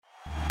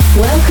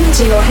Welcome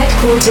to your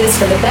headquarters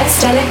for the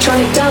best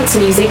electronic dance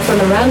music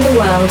from around the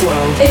world.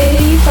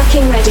 Are you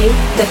fucking ready?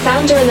 The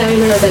founder and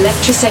owner of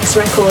Electrosex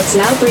Records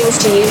now brings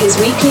to you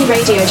his weekly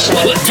radio show.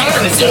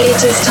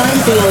 It is time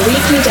for your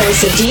weekly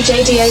dose of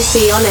DJ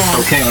DOC on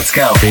air. Okay, let's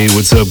go. Hey,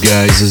 what's up,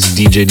 guys? This is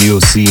DJ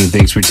DOC, and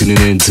thanks for tuning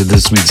in to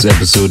this week's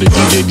episode of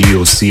DJ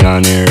DOC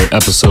on air,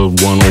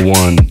 episode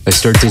 101. I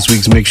start this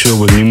week's mix show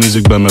with new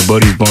music by my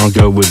buddies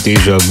Blanca with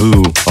Deja Vu.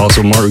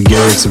 Also, Martin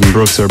Garrix and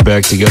Brooks are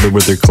back together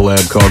with their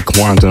collab called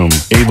Quantum.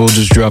 Abel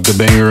just dropped a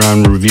banger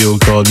on Reveal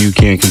called You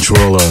Can't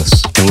Control Us.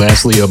 And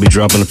lastly, I'll be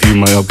dropping a few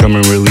of my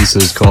upcoming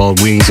releases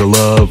called Wings of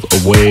Love,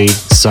 Away,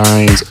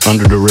 Signs,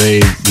 Under the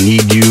Rave,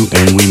 Need You,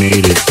 and We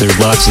Made It. There's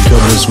lots to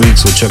cover this week,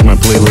 so check my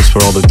playlist for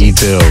all the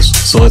details.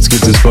 So let's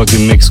get this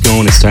fucking mix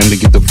going. It's time to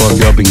get the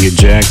fuck up and get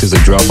jacked as I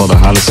drop all the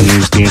hottest and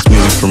newest dance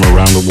music from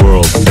around the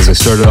world. As I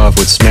started off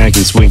with Smack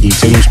and Swinky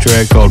Tunes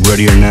track called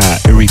Ready or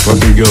Not. Here we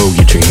fucking go.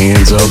 Get your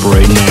hands up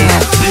right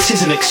now. This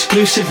is an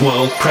exclusive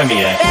world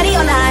premiere. Ready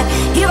or not,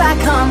 here I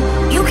come,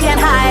 you can't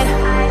hide.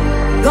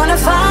 Gonna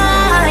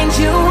find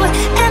you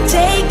and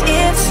take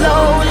it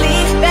slowly.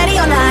 Ready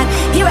or not,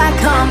 here I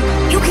come,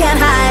 you can't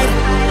hide.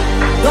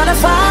 Gonna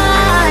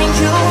find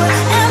you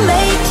and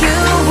make you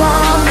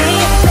want me.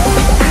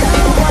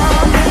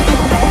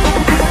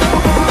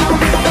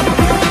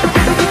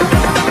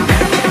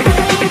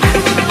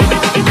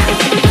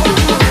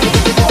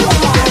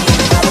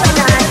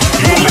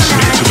 You're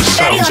listening to the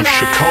sounds of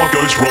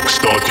Chicago's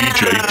rockstar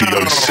DJ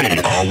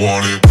DOC. I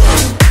want it.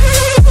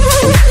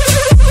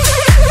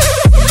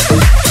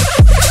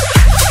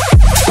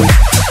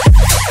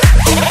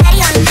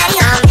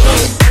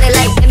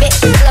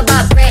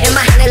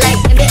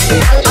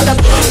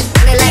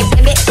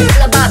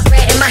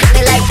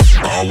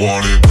 I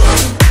want it.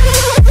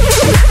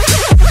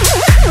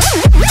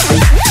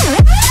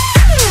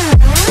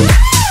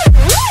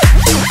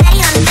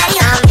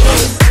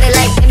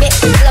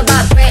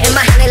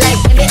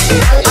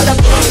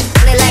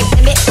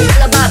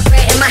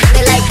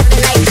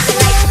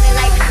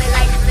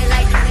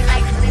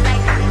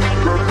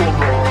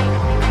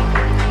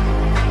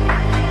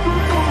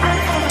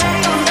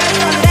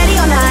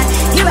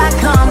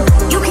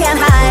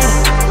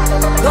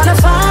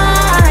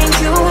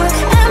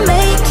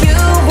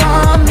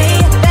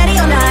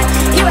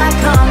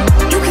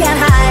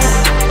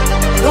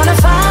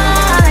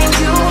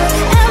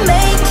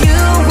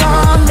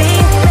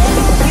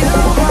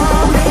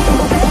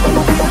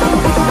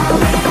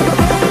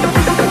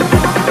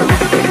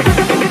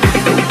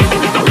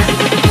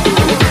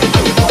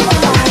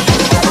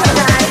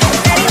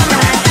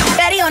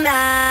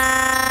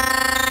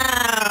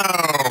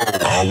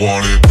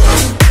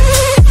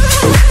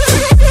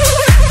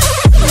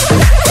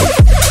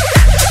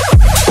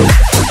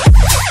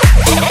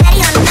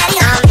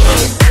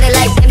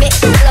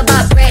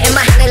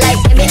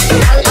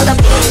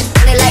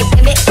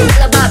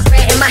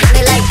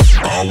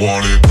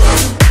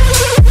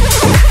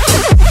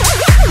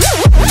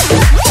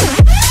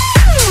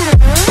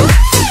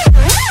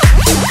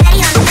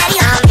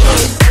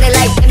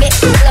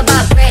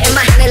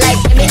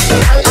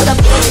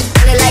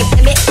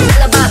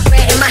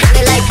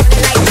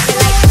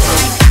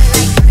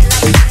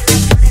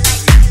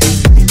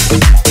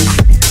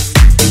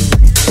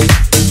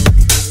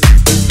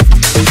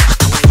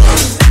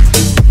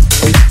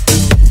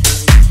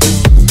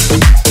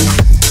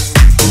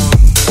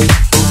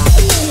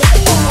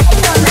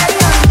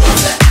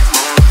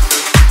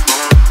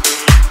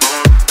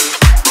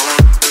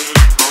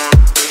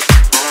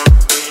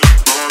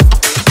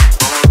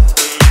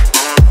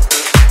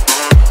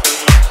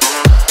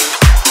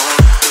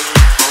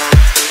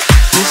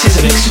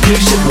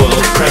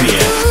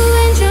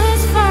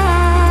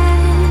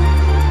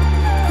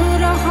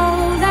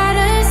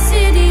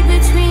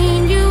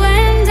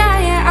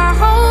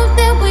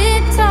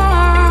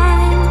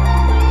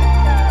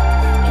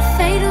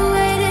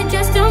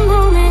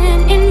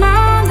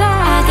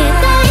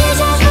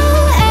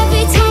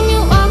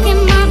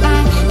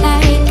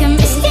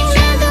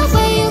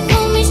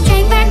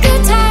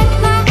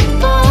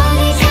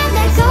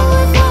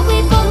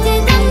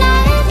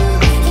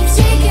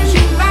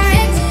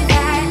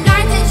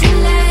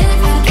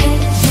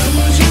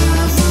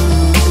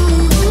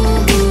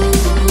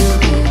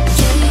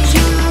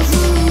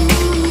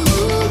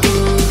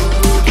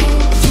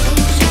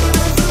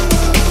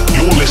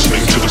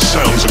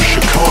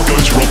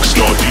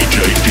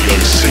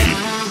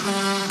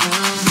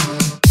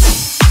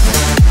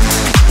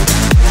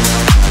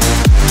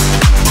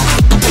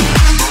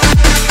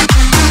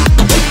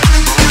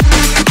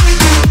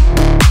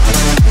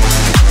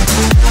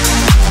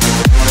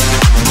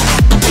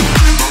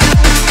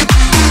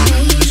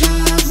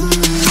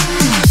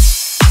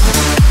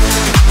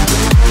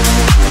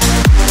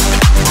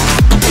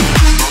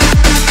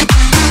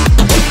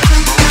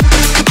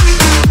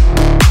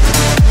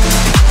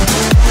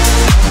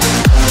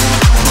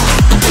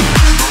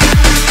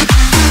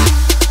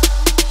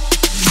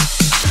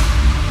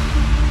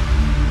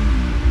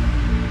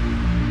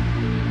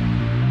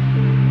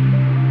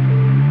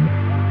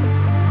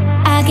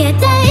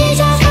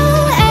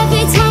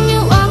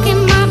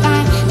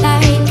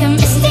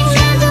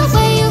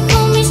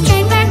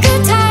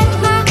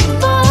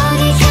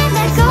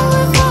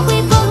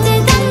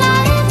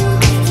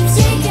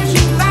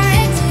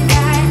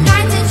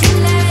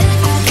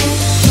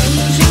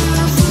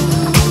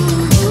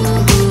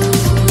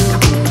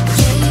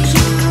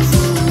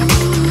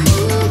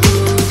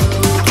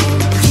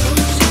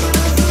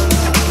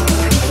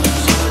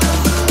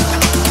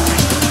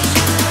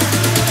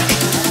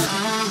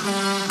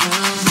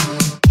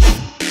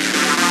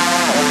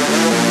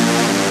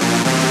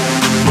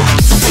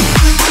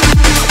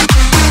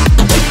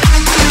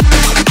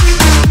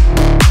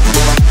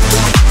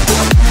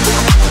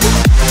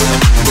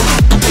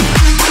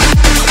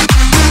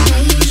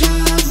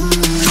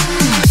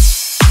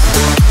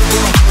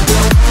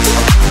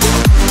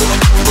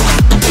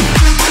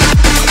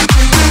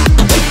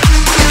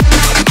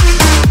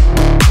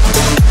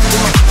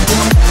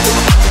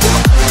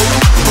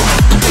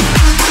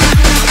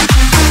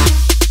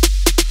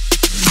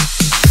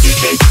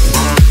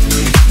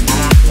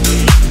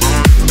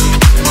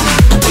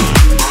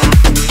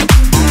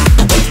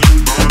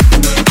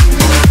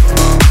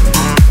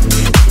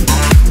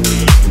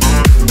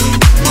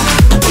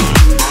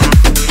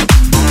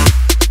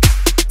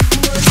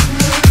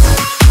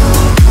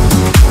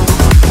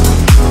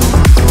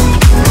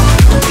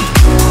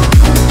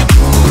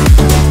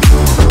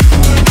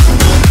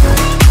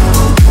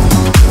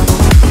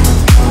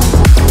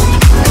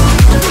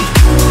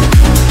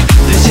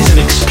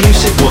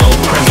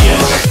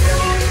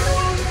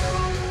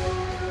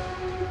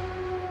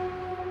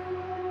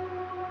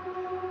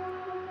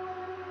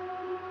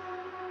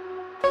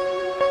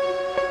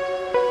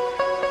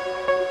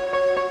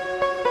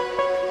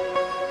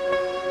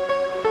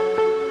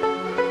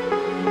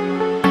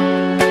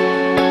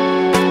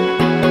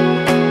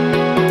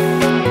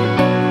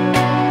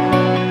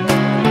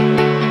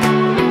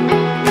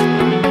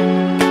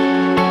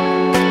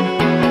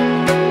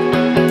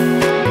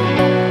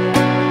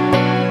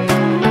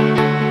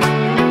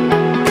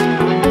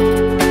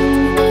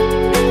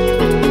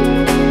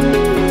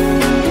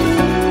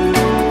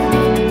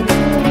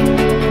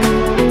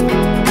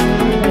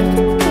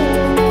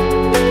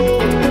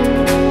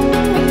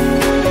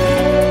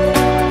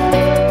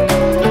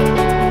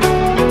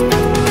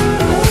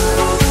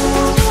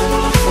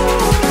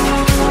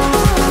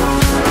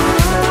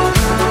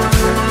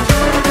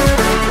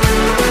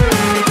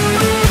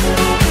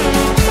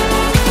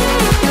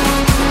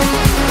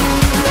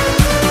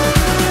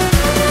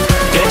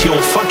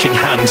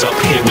 hands up,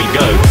 here we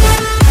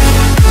go.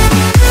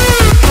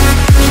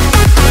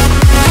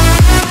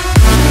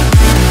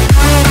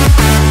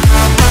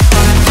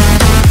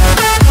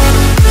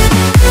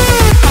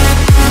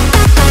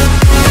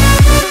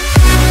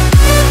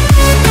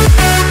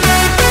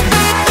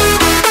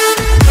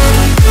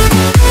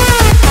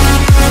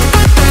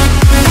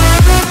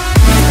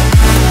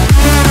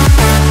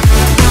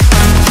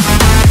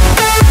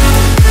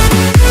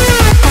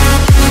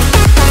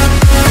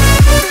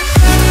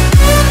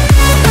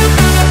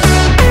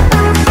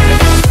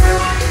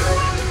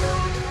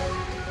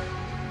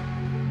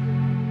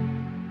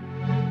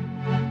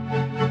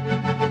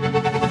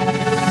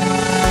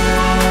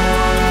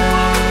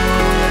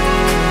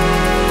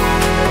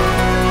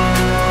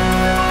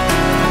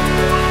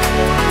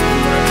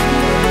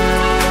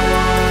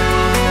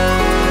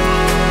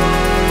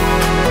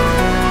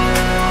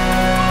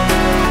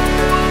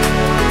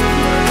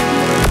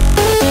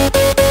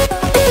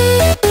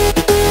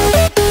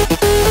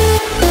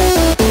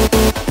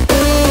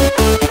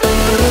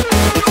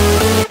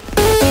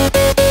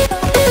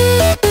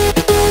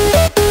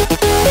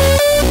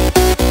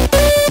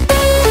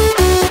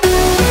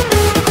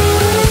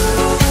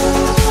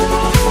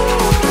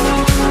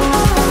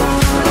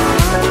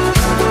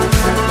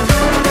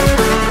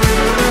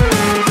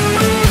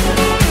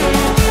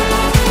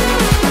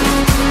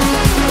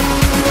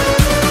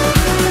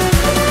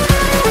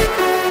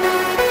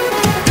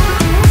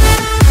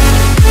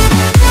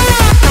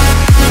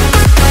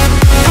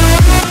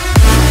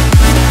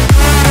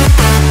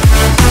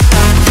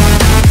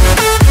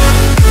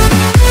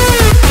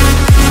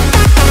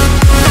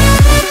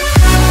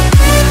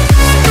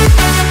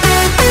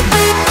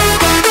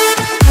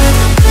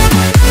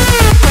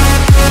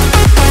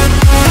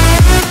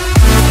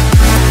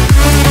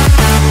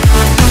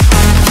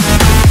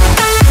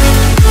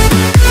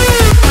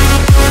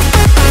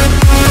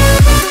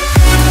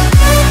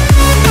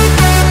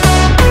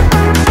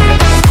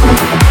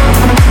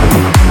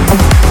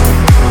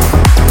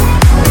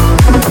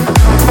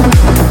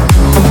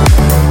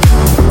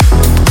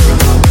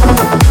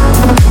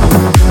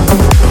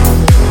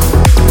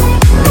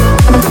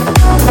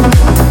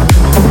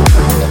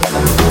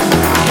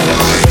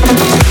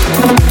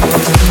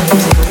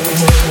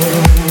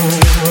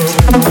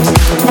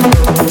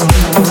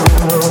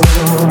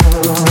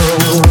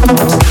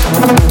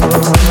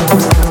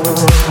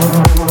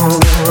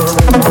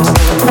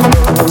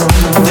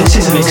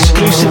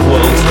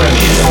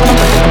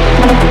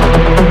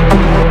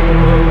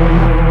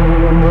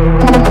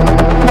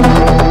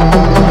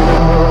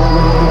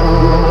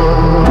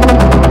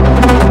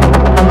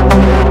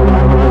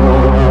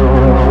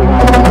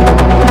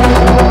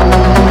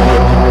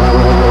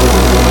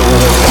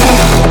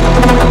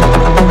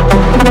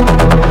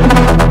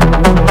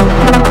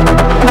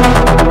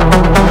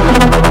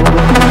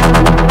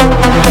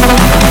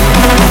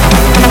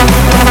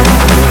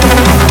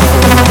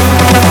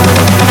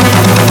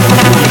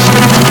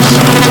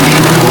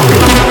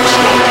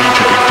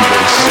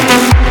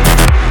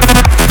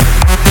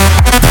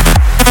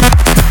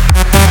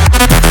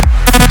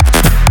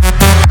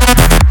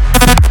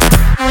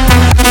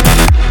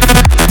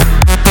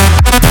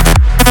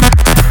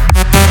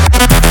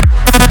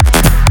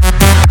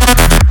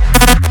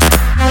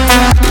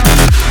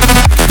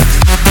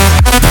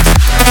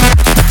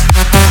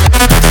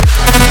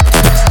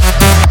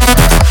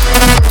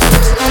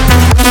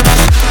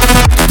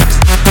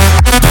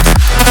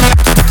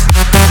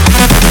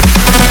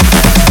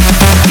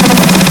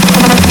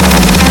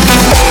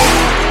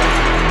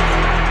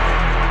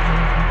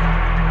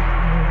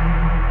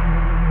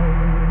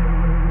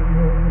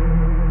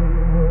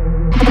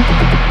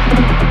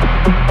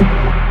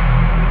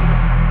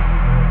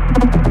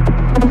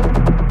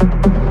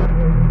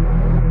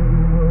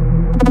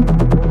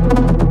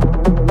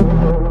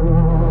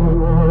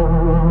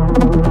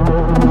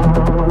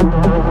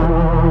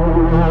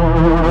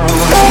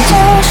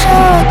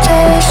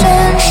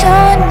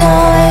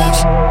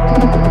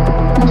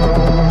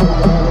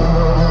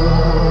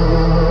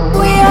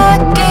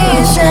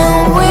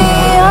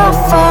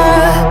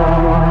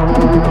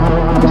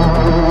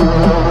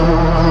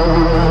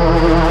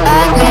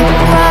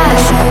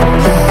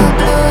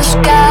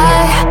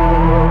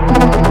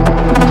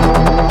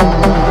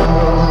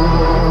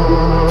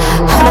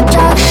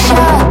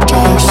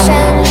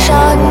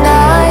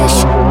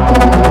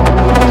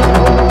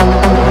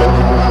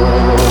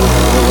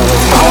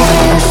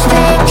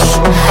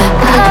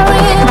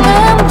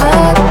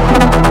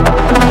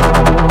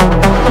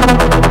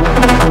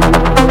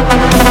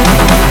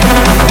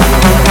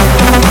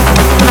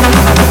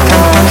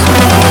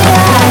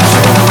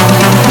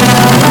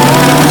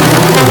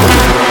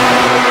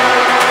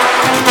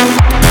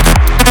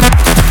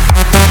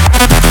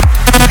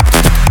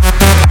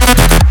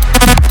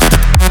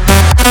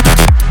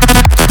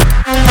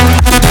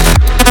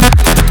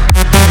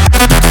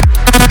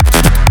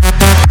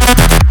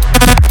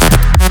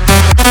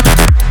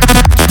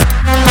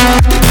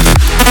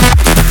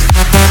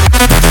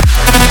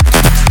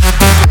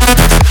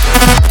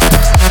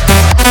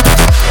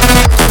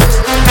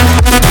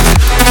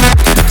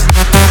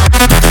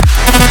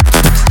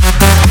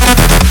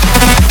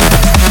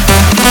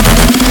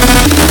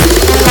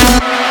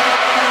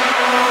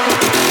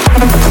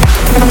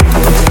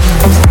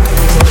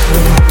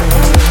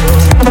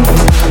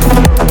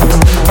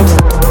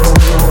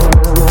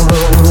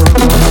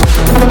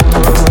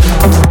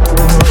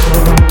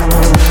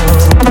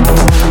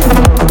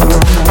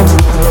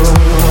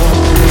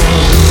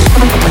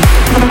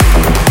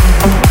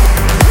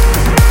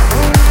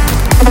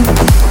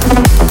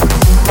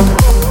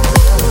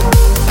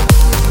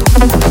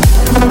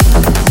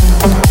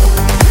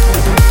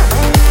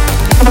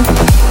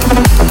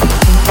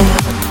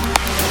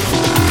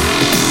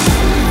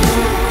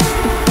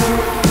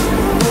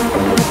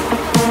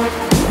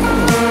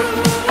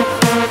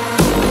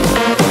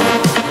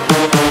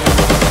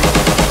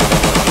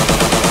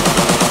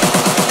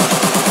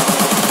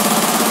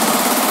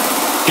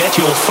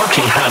 your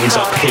fucking hands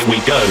up, here we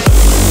go.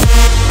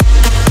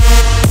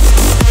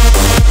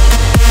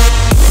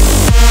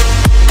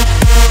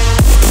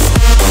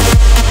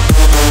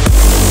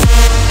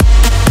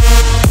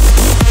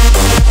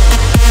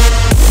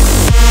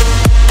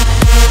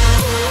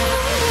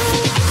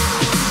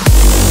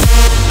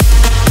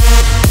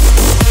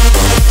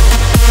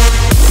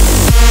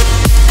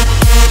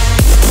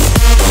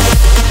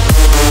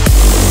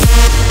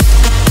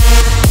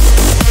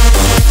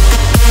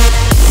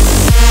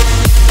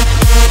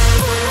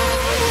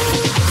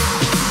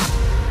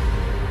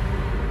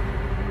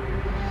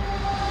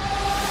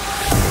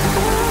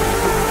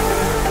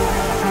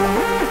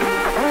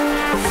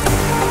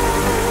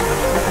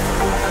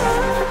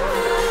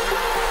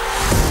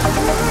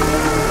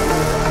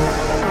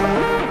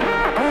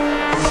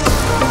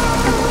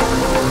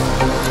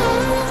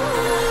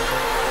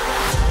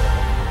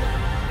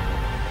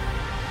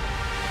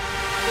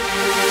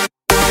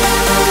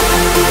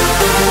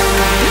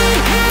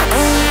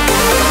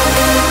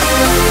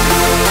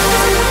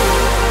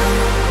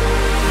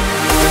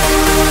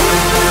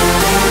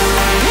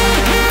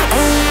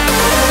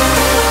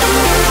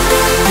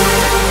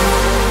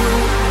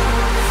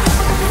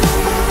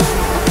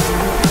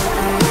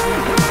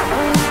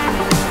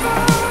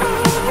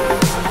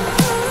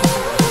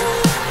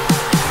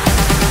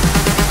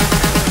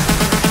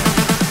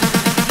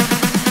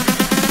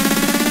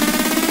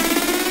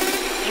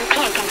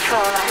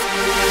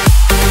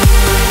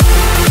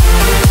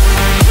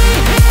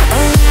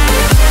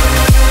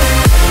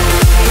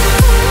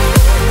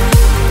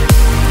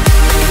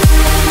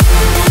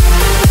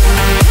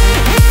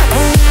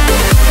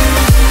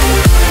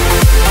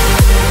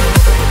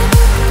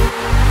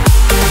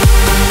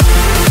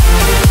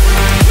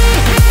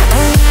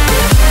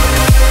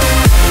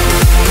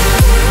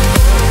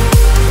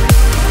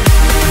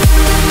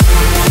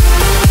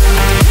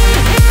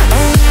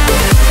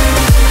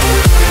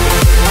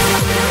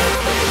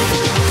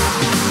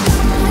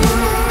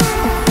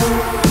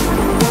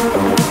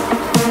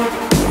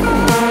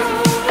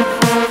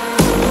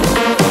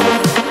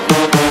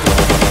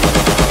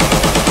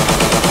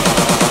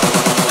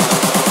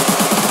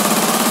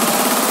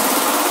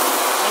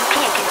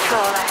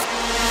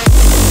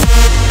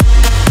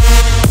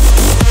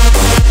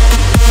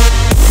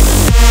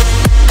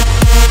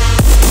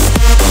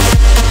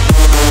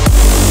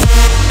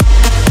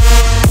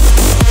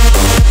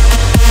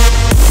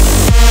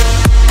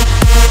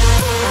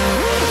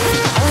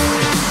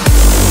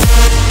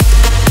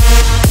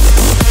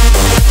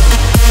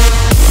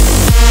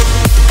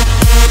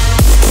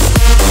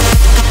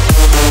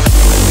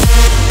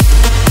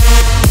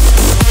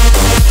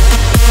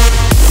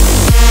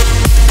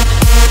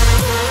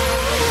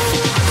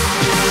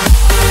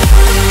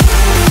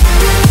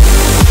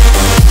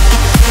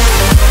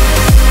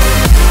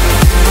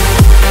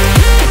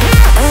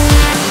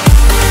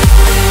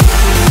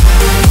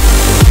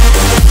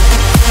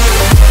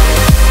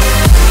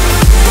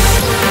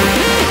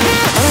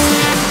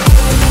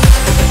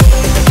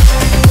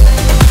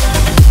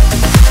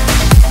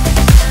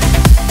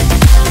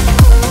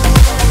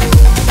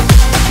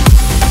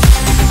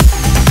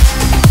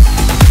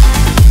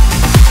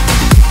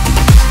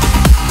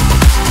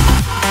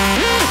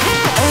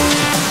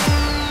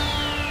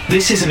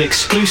 This is an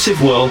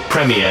exclusive world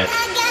premiere.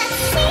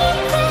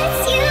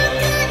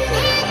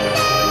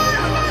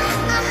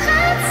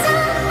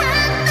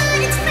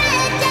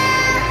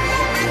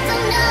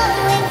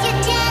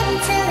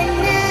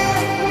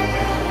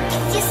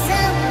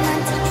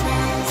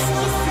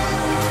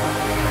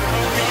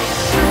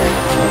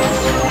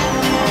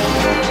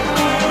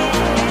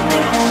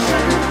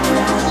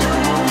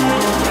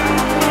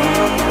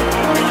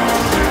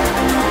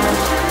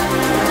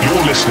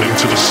 Listening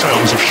to the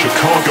sounds of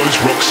Chicago's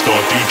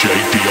rockstar DJ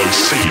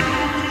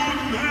DOC.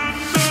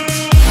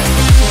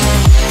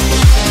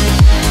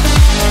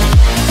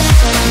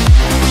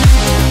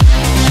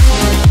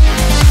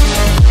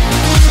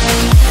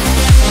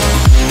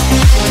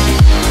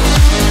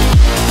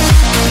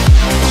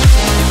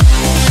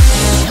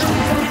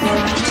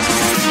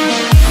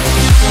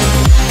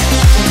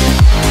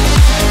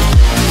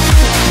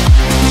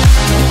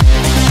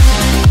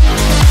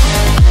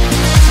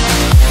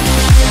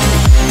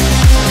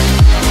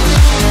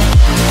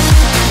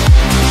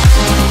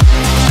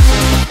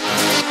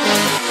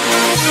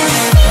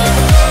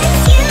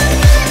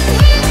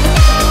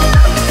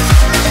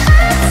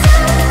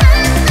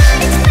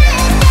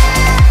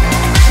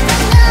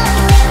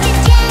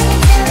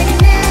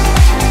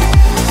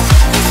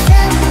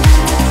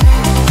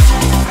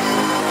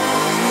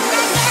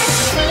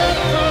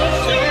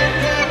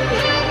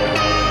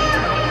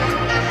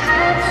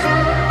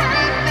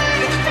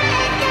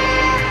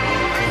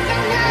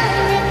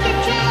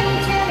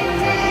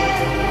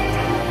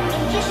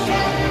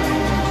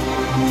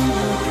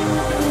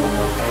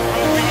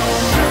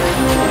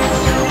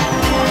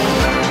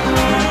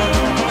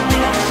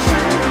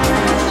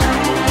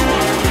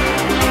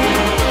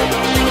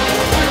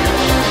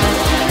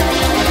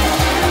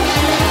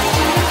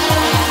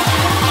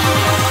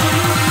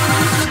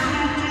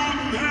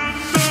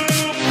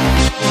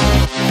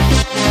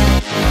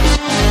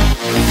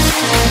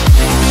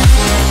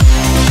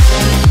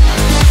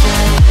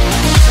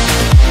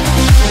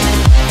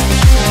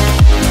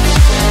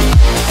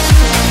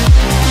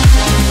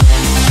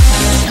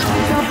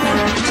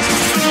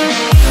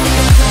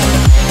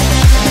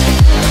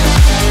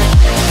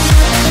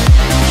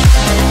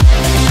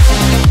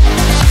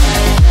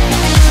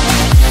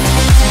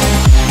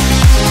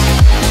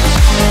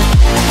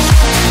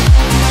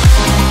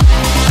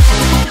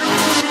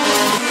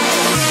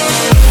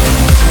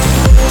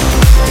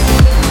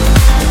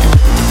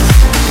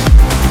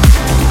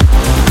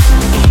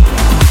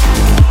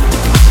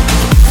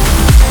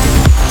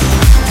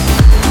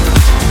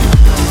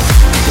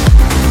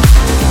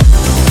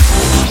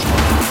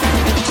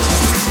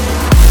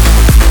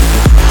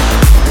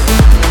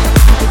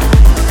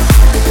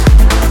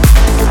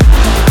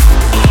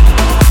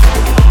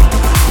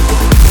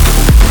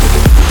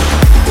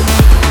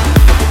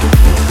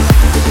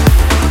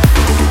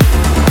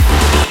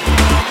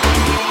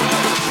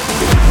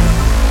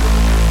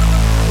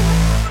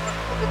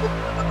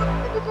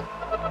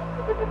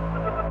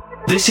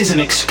 This is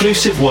an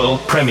exclusive world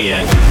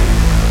premiere.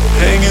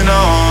 Hanging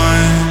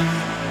on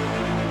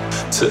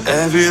to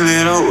every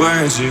little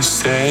word you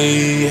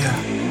say.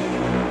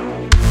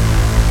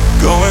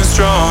 Going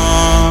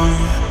strong,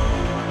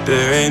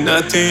 there ain't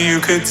nothing you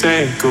could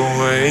take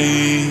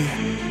away.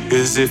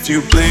 'Cause if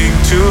you blink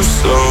too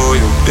slow,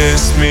 you'll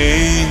miss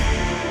me.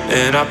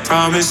 And I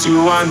promise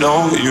you, I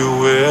know you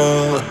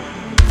will.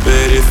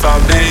 But if I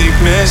make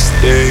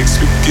mistakes,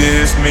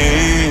 forgive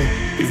me.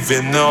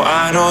 Even though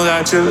I know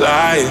that you're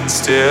lying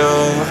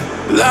still.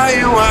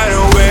 Lying wide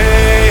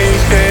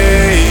awake,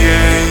 hey,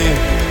 hey.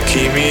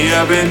 Keep me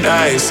up at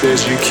night,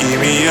 says you keep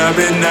me up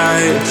at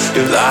night.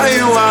 You're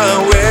lying while I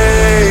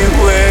wait.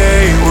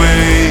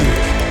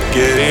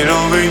 Getting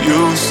over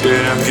you,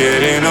 said I'm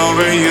getting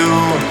over you.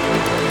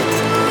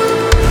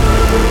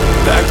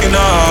 Backing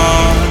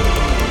up,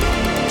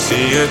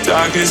 see your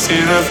darkest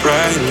in the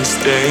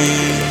brightest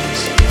days.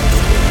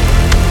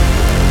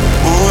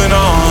 Moving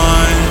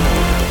on,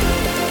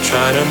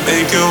 trying to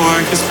make it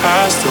work has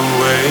passed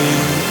away.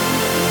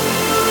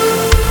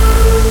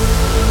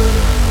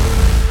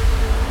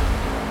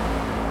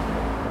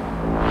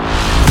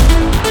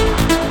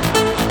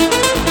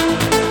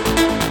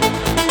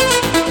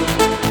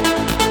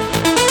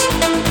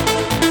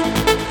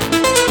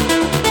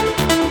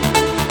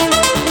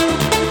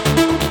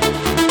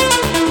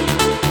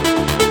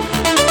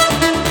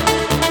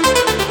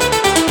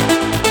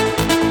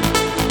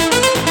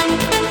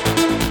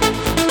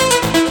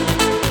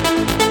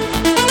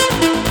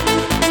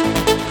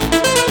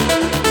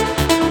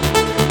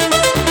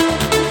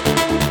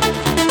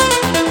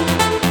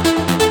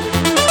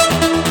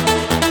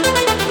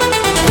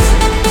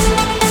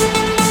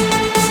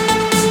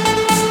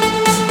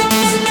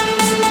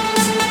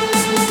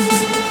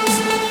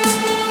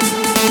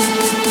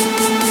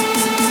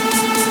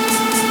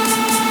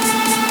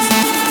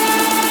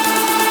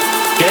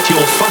 Get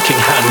your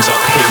fucking hands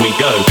up, here we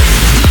go.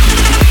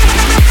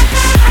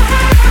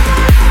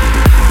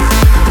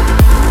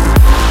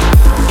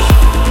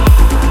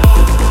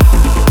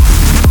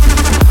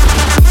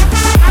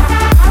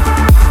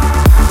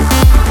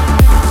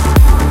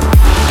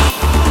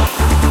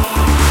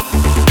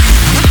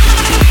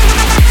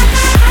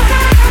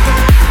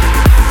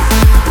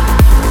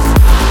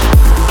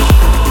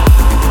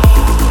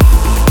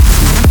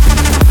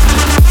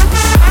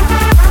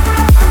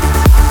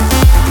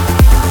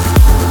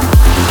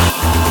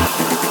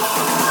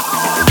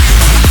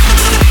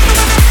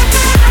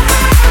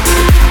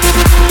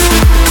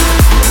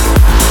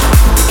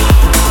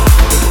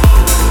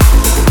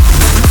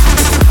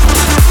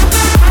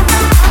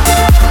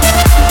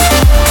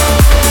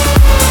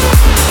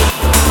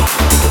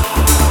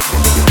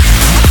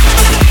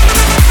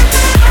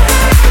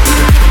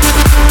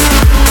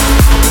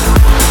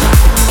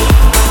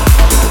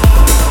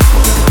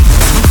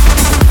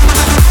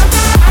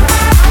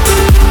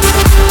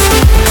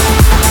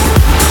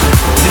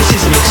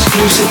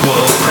 Exclusive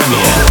world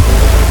premiere.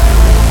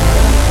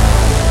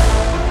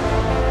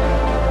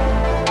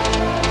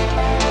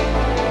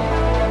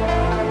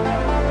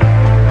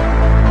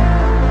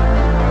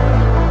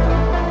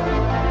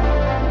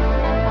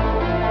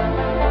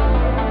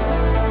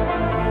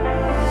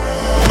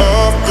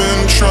 I've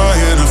been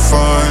trying to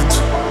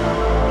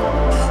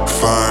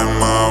find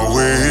my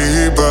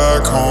way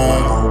back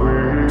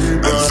home.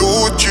 And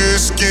Lord,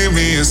 just give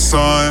me a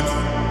sign.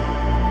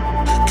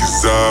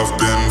 'Cause I've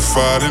been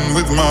fighting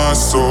with my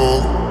soul.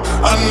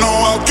 I know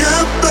I'll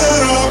get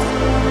better.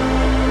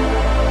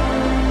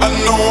 I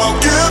know I'll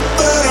get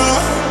better.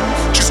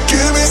 Just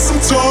give me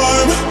some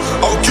time.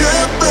 I'll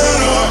get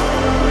better.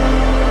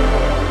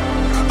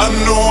 I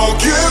know I'll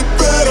get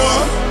better.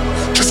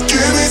 Just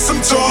give me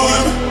some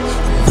time.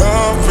 And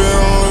I've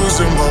been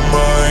losing my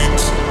mind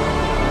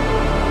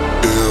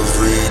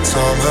every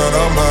time that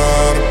I'm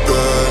out of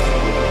bed.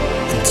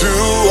 And do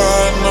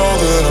I know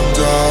that I'm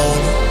down?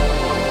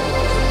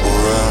 Or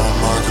am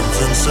I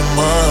convinced in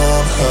my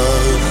own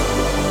head?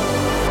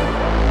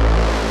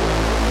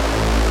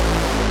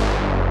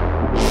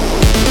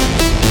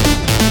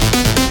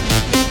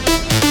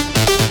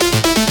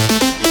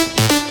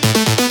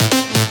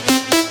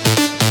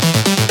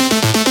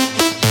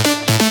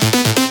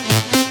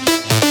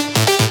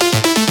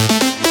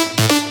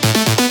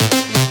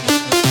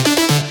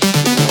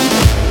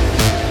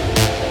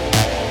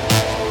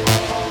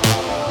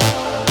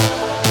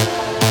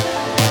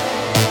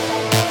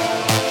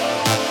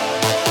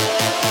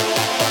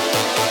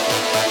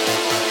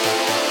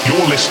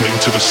 You're listening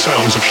to the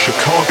sounds of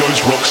Chicago's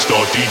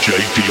rockstar DJ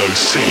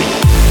DOC.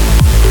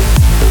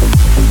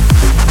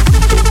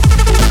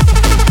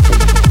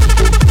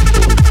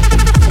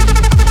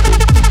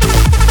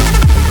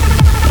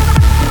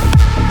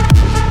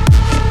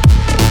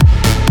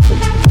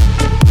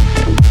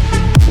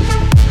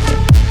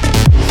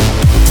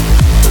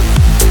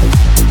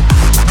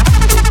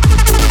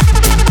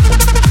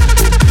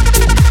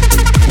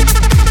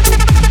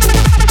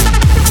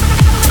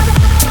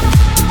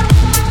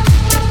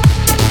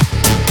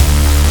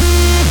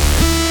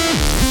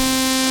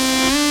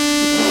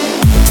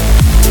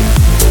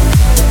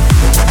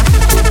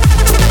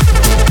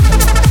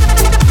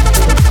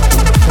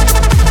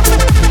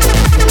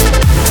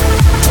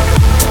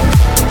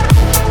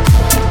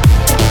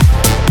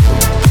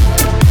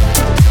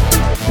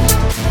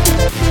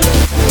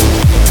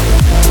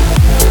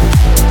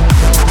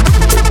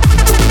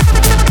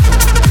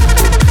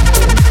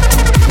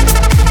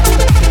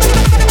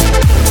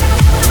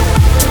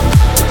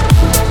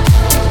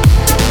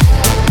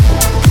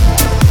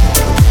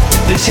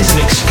 This is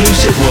an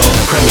exclusive world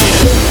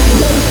premiere.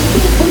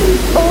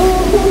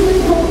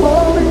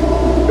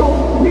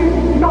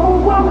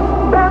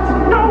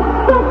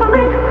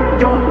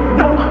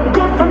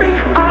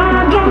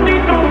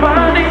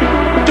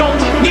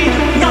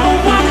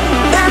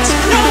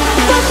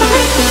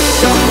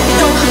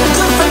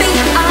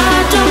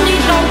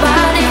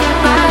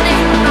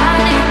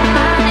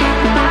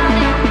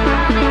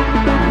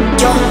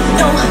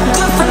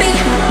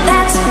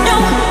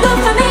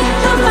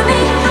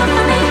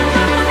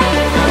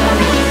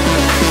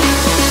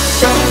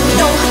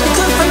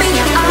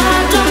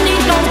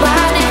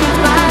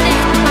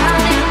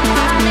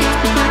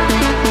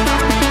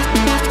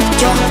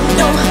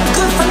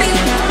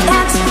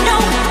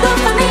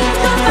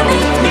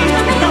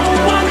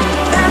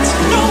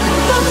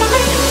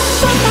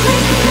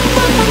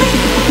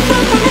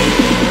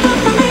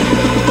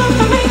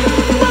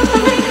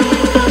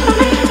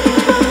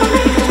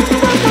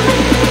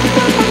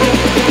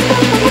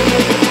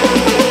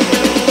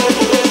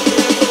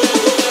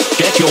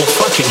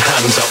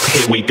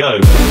 Here we go.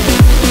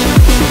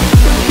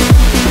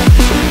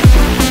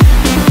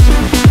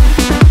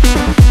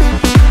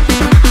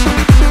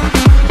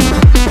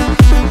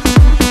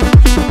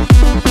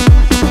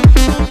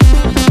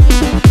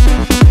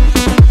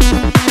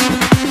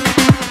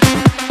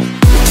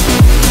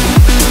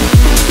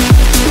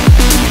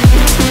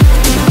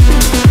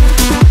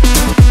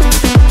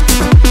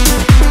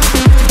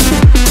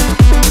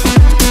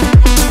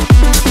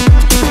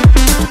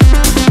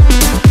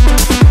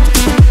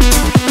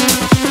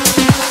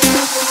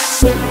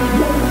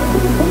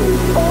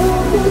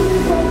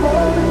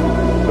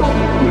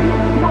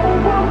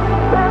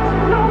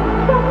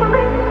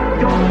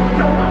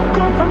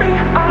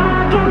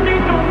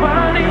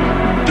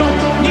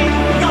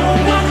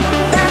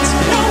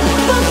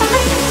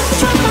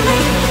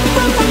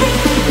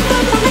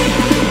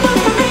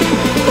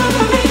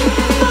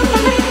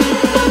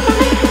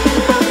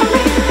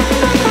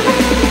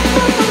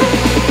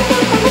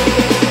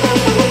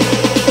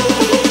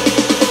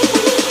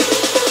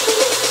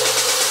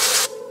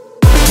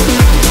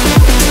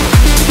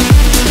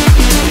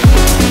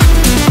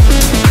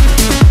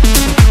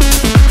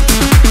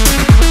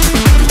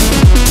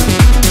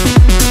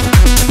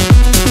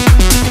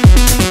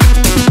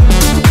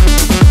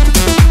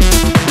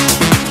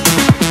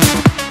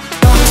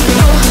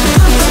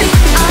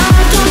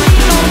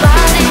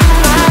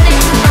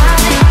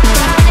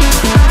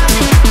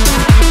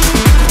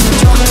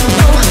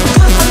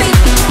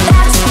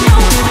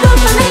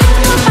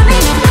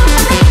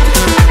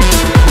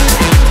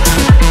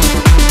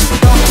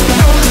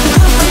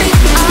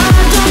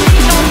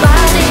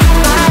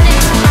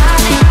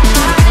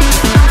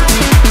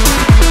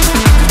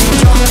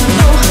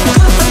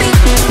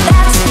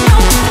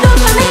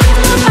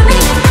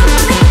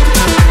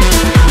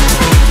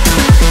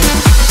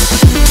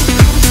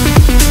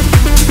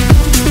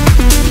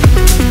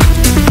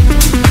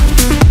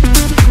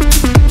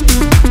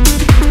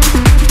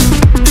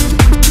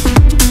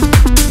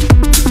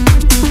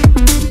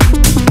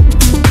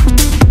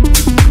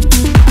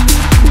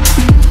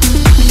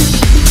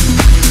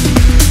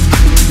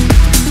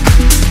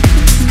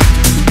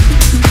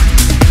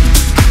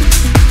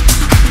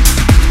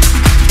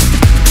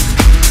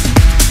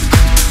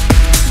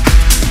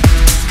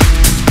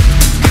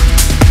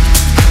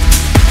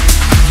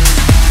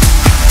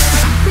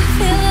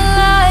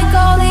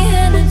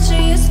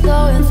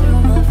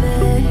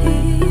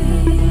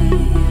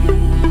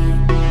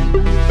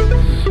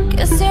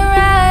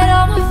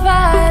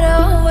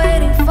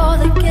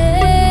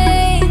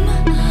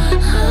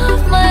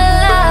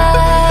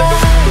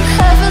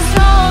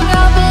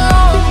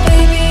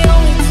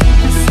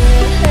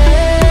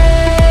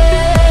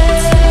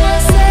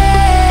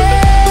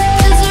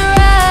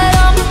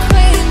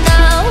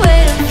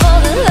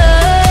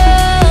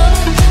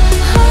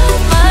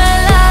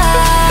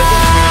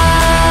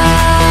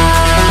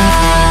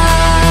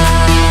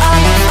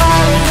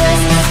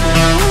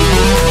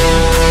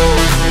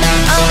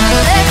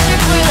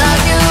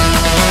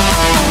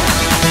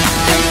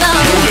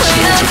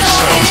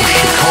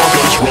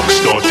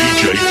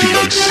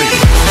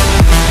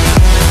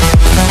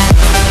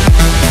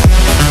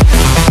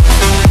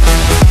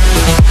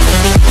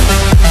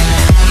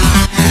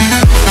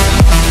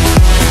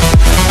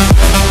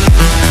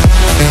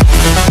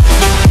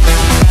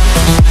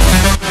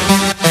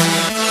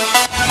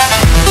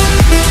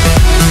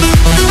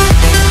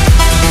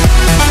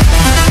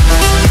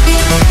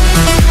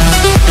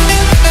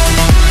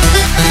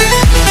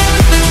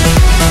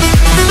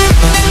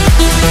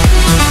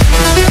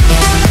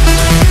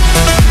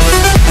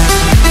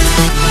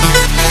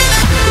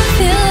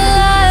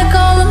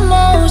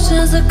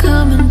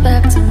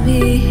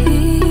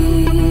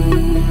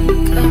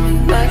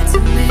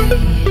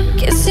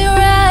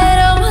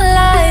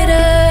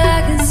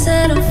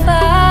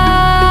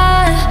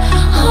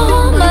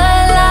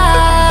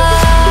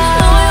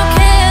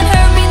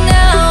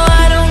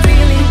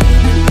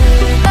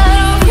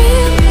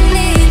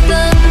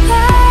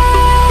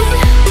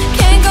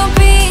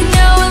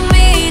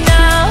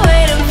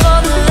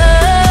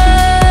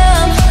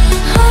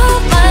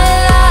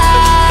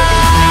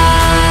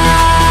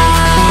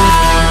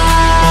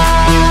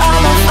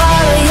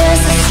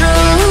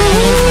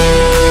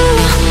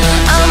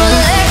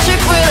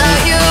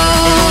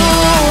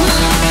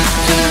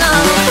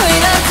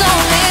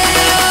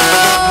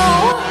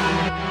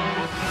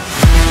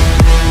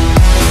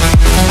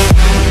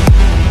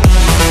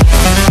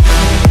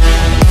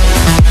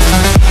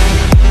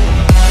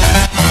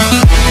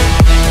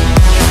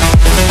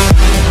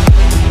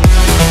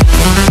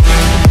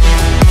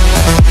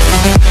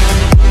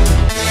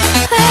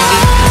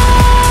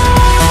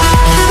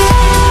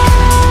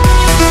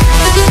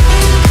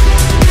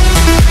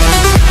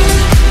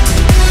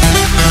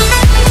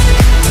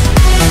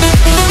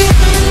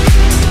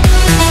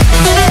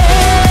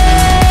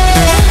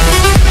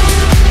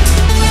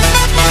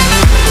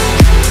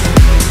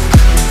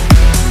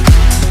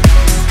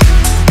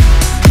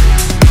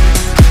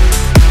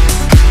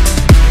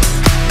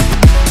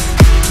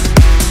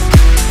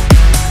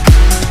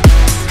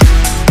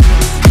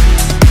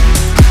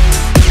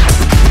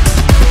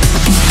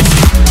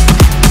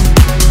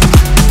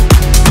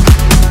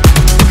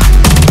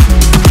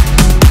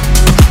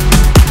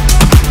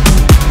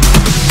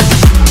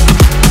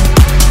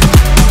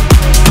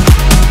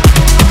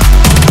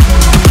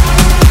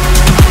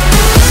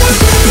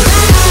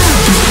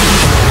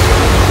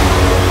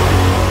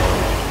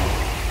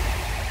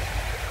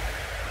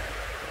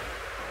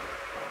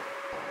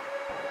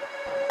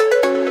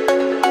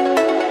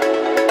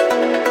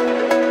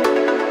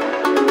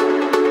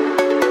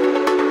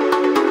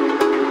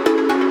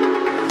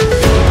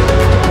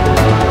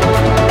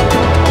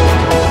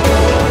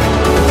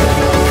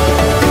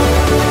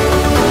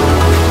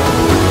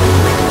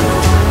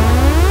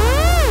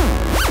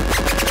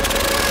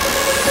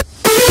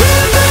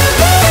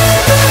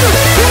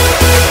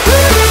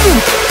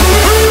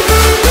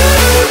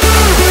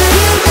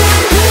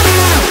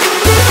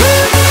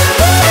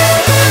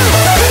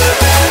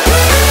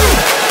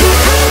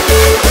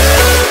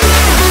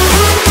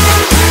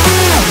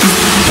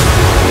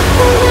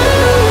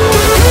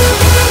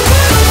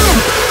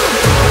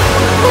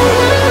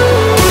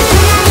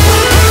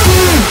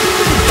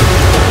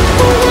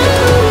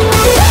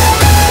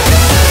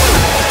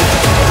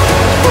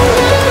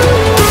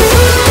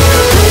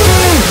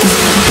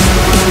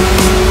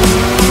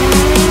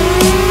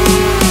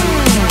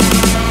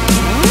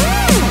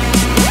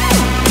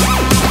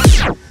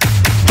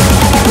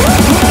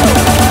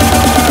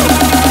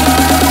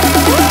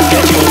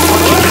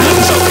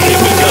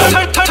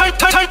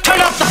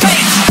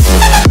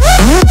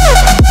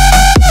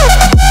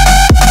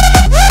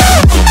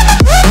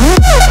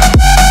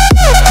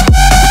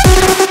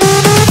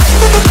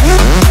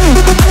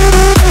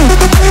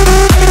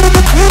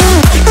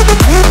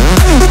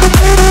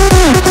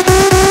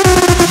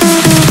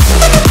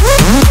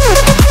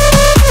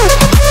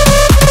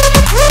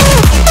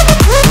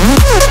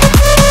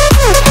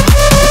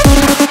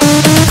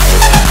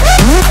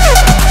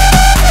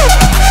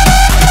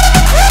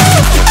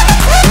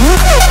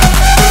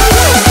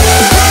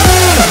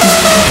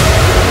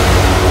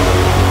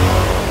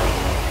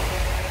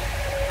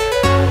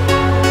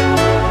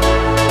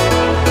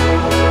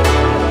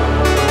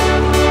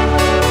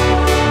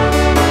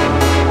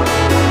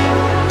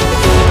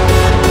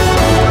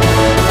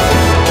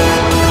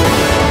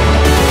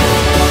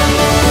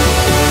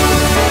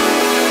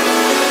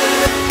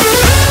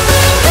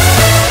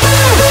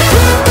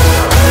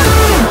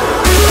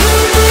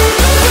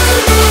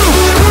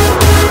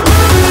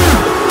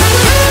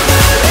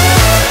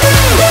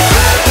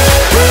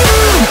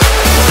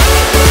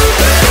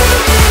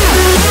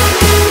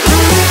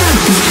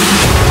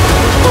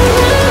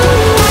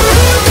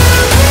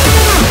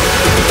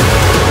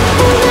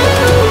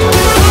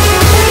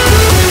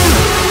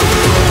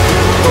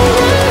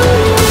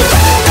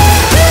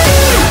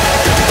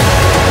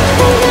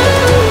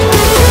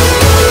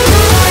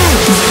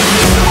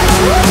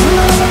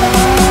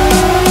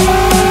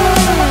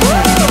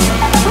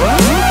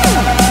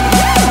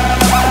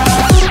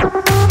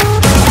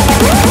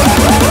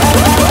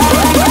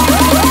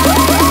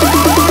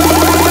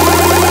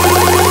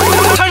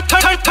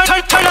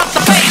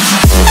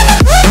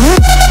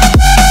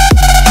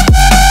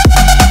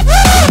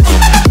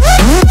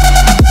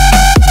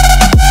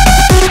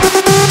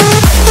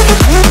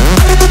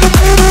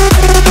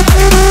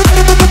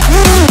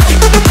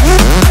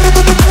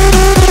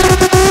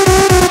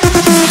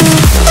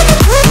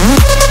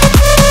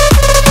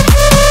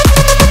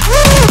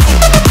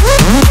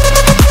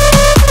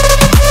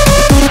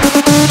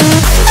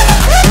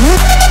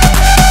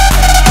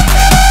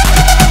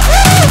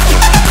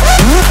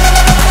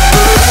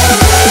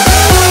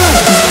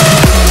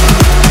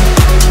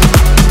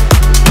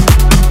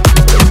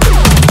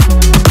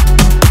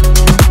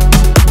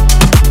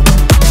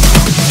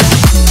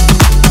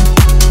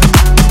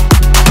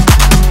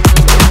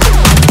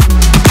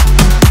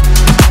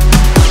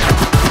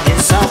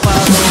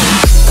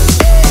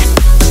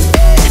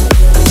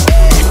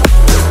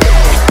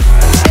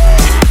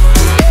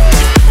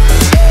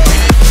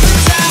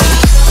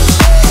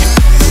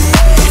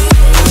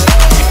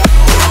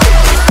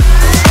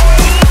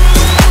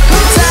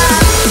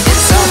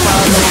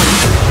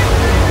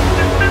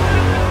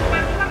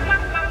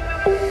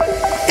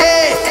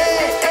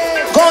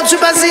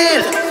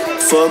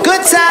 for a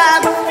good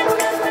time.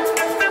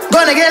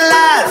 Gonna get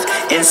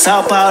live in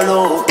Sao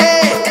Paulo.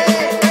 Hey,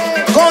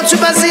 going to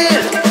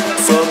Brazil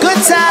for a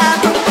good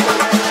time.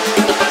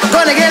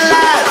 Gonna get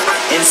live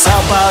in Sao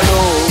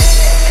Paulo.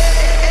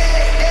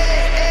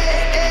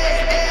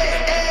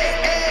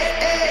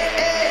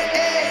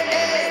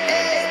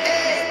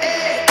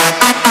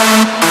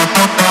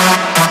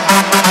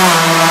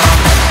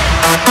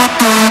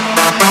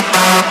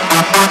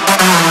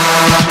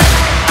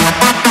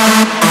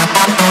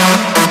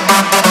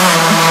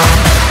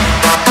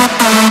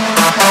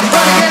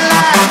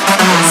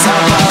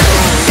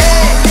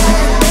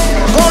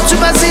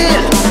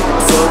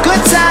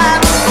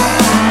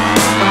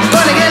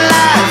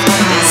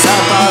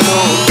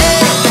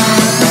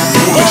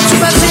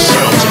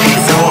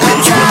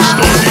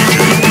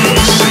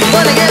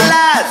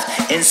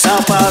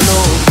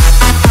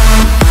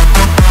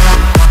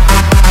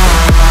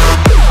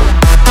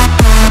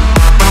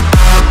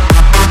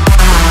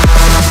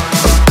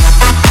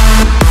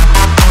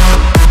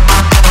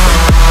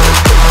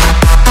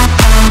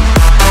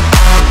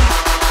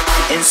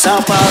 Sao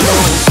Paulo.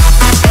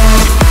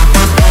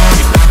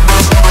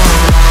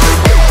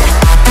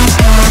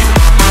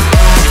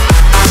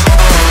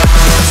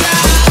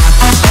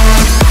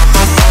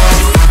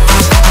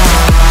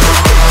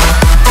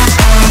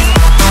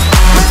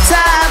 Good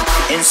time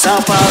in Sao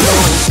Paulo.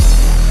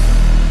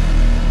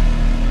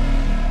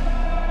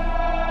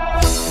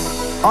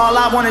 All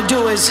I wanna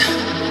do is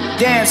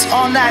dance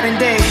all night and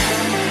day,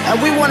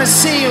 and we wanna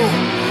see you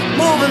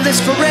moving this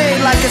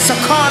parade like it's a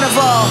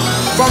carnival.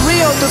 From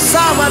Rio to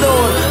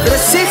Salvador,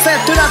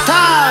 Recife to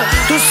Natal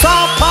to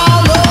Sao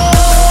Paulo.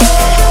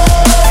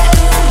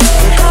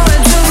 We're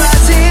going to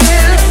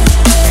Brazil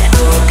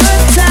for a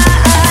good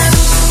time.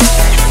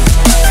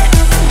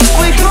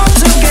 We're going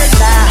to get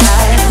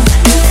live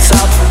in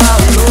Sao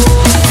Paulo.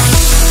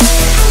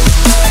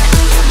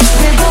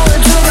 We're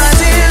going to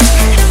Brazil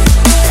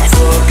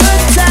for a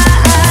good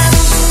time.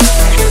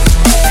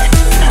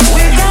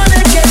 We're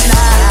gonna get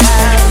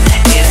live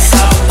in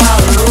Sao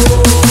Paulo.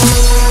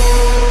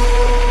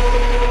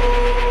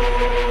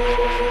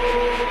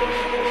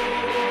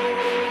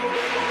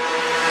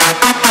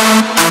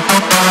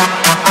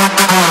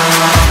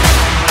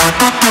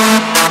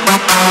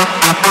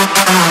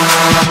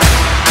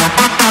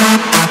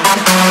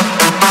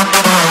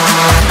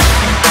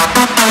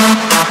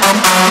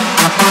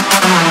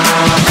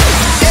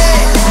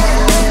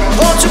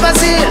 Go to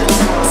Brazil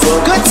for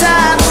a good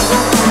time.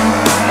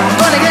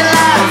 Gonna get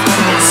live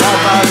in Sao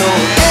Paulo.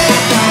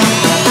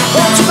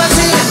 Go to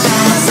Brazil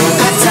for a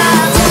good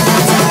time.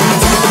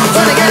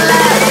 Gonna get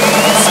live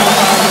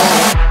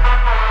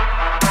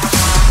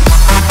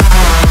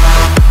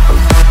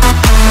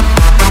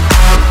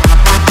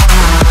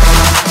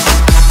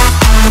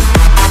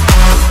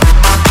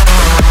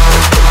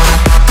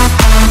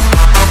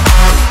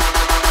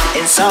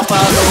in Sao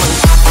Paulo.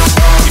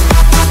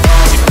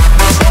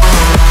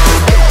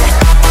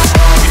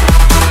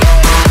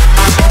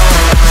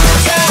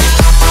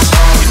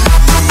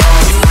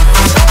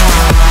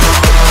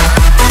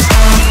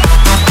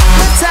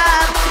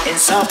 In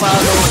Sao Paulo. In Sao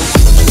Paulo.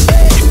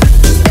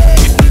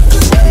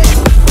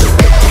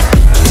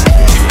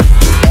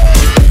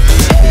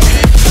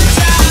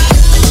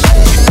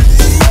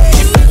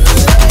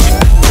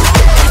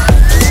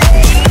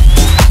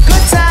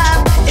 Good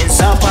time in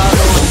Sao Paulo.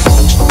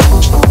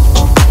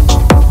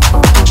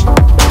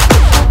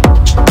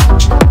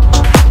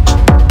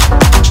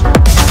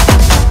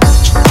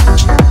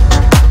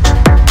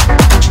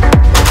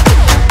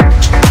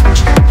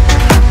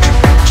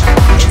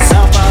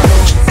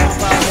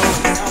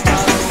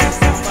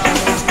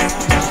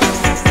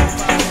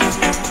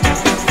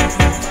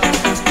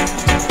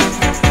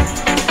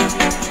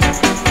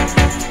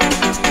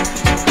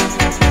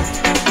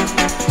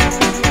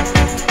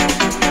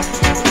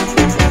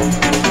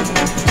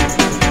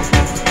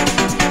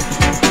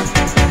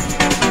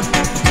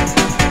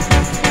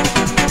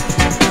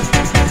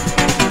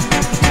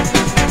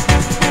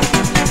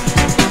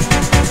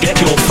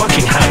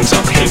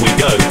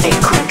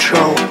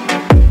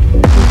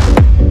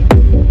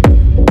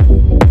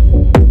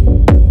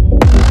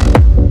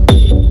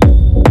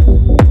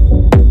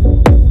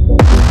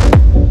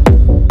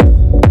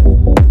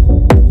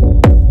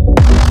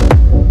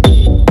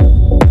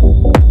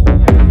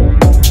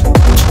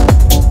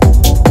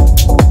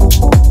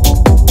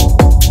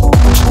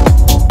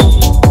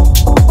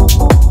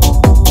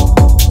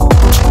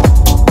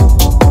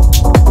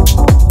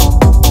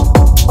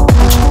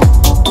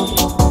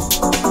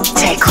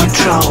 Take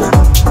control.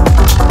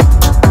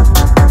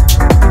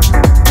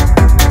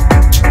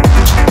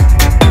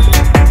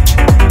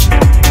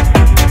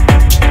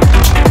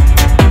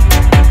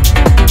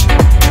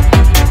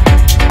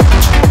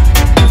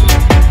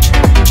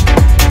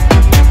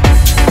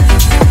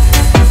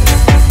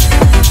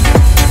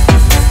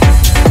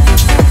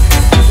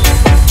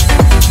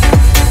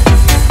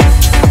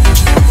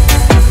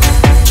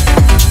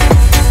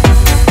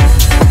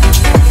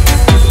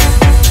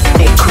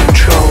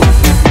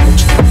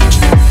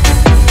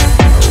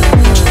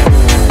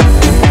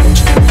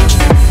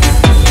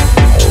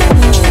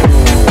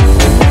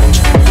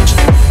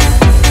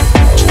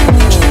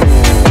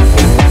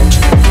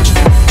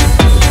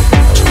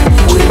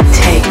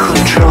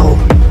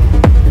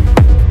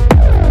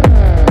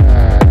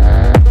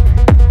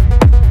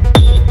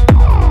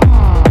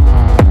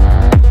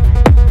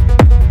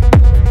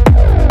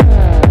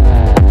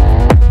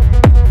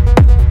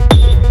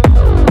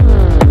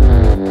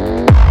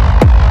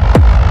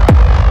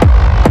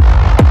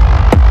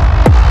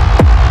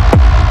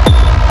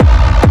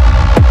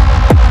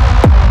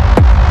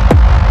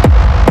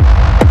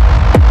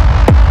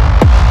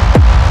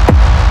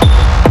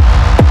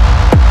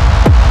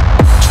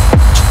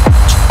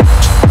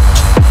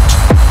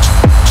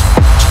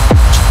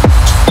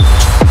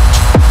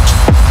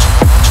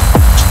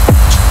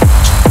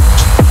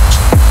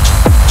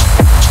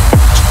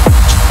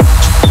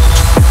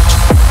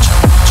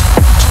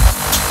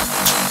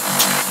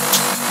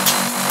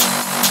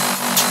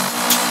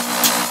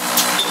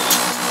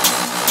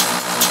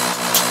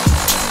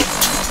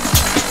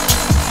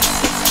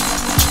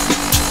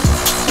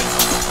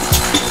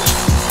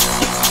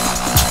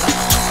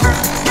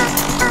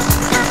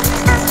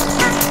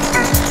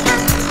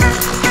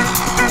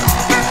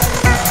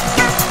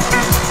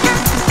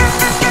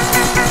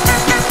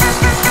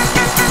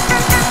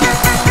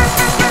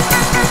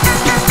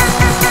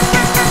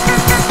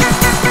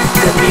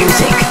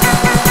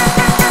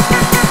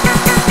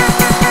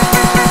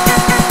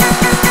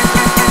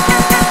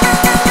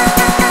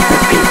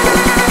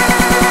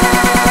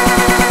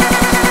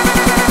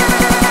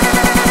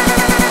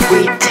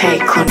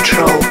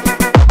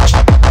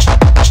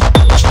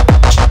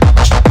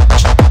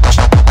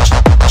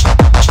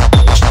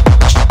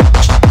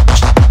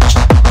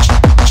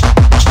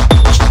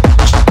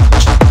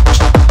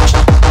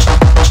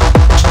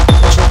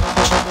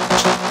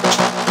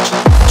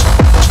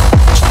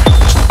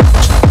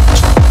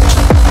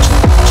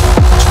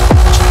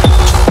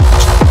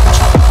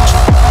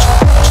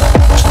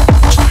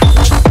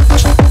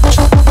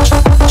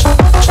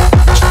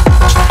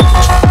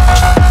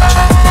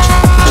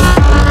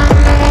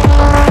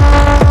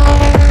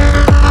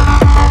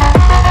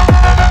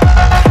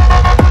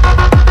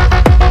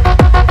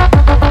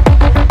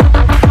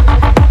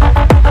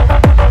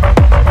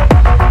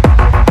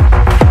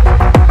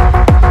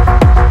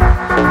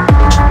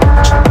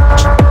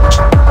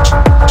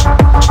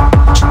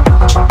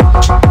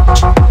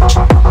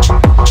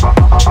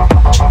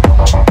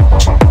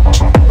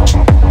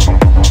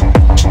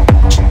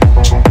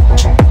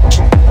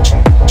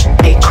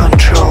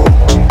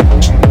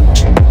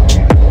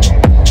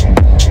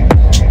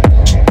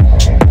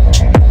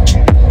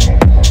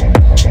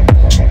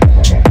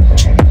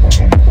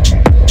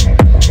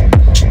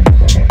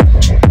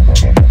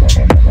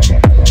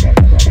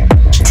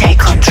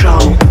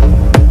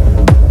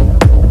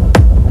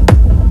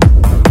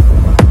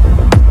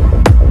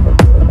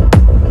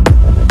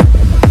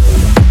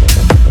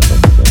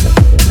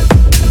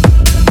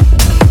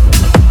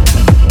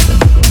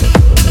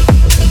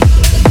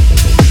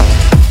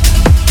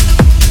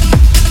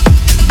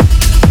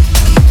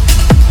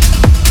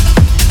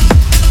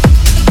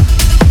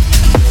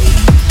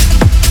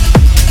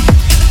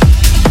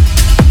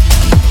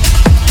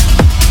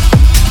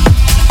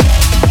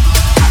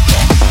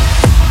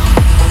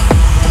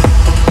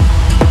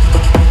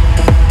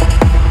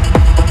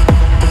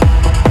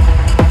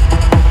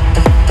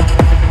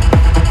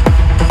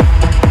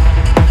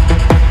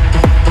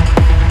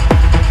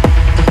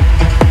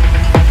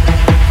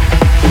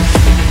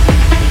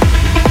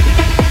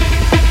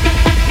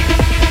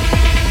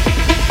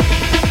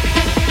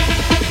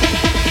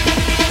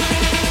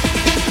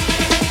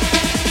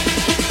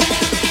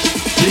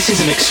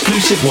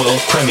 exclusive world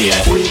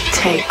premiere. We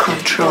take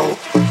control.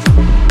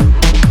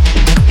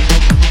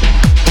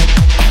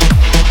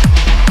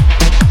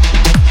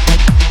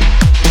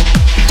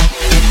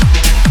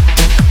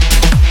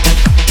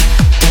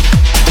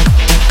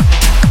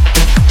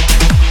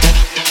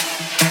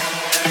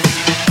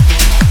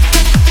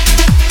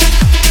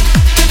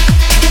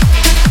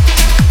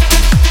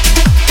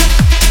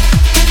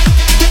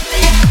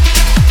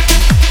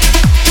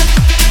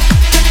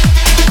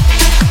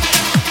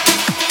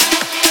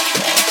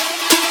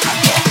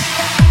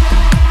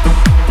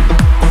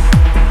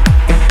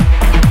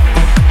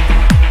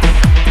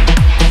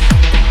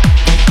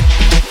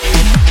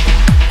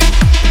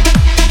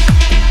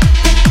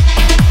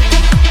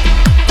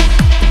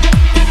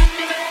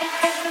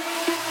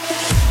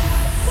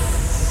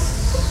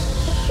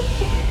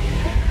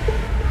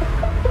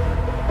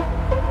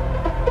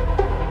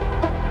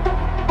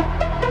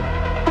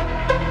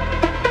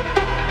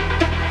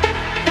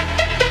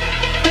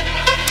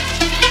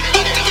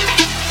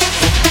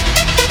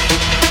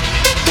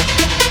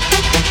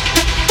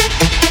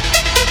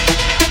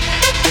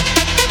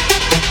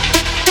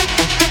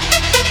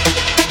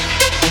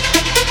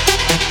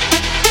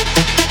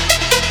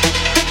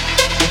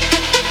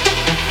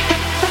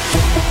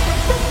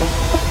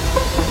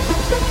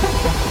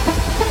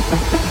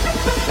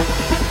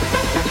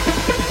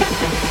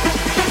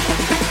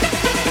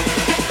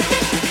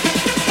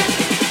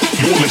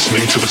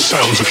 Listening to the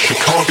sounds of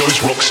Chicago's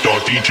rockstar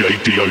DJ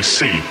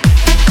DOC.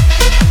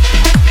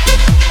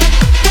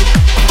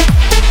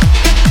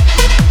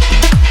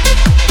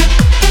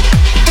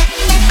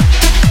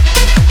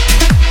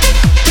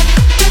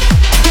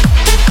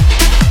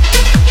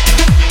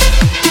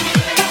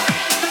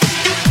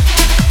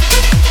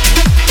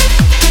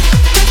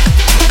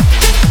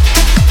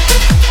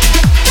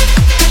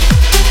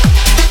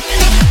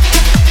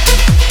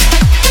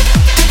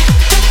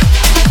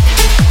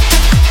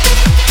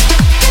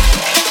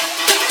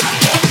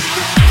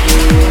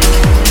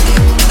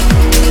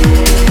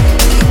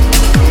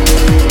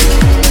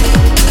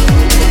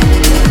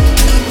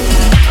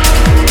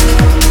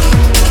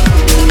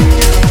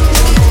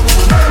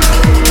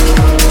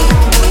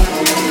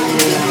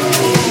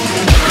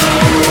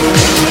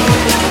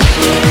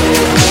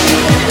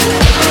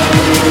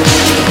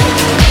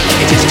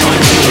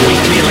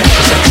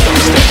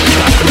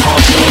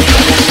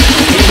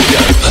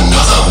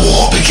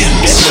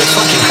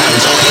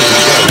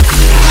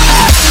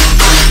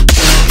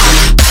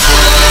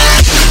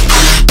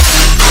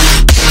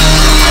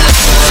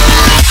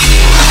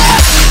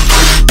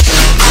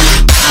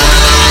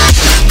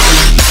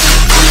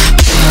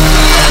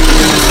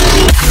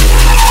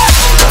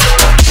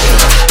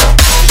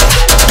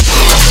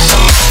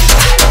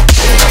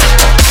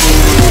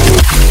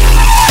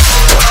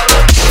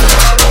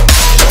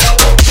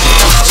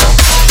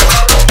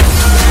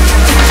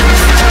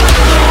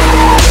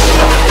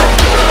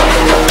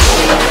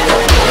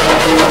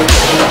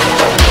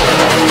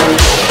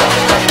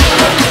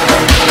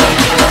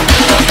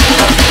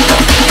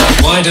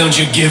 Why don't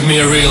you give me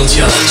a real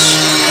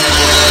chance?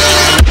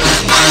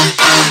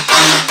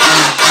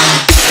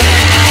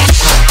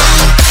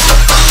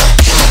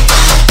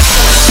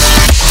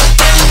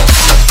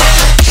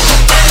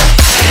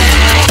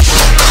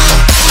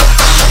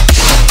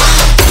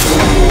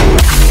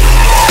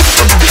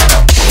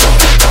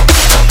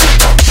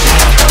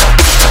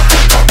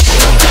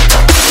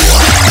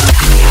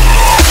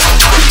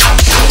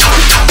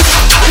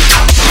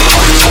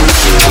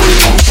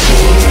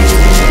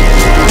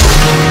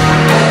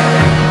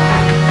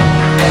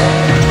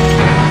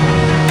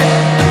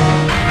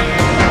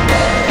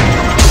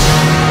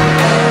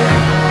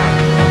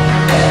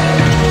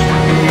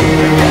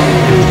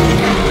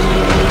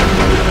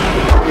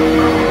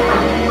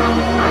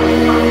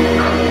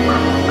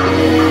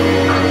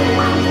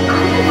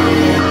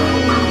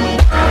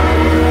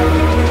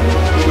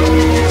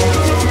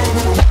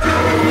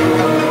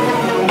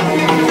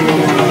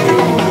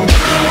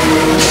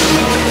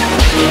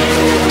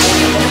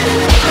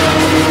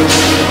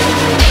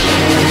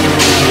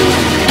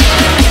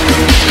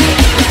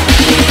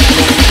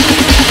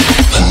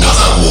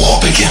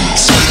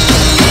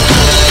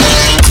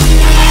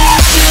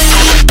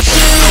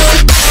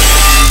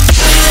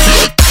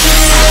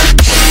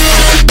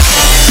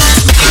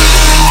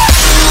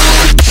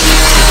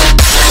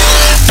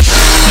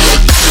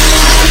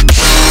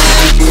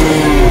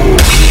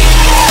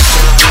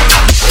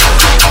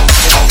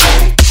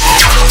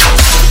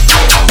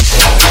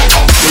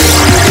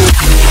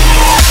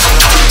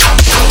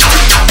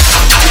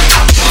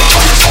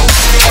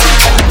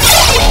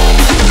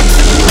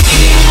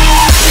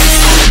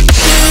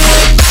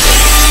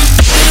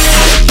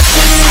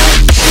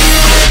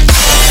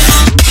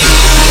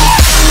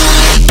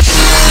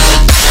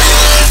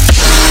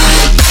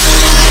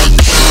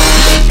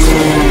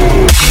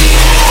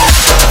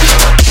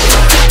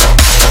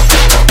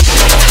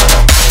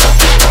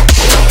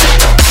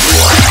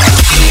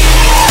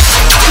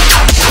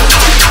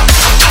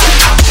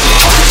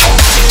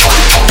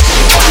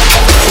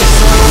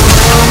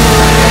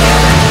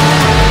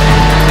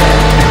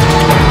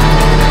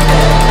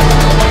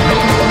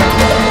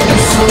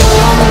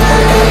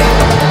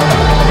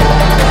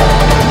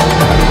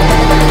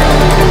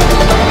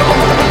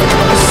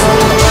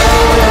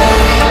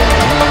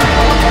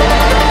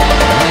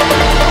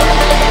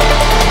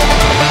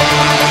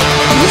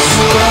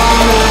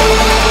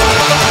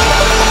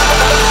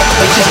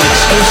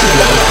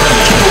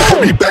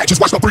 Put me back,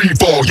 just watch my free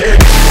fall, yeah.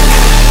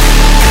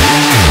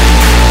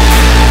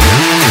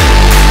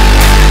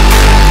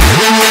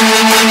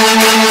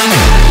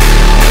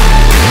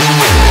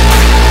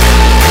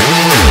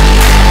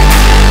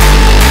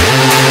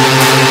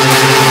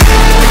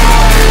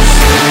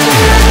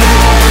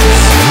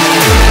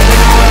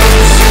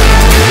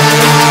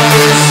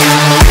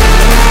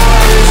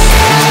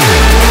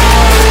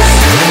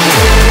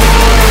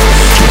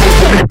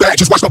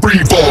 Just watch my free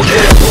fall,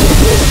 yeah.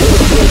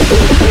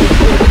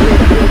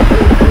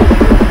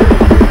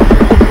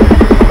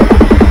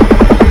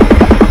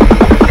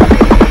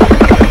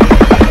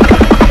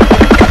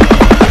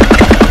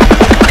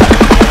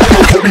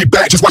 Hold me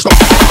back, just watch my.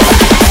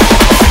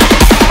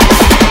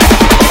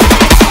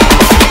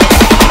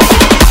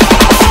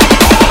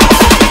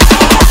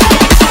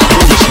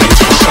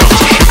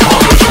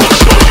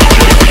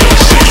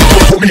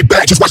 Hold me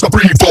back, just watch my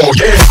free fall,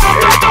 yeah.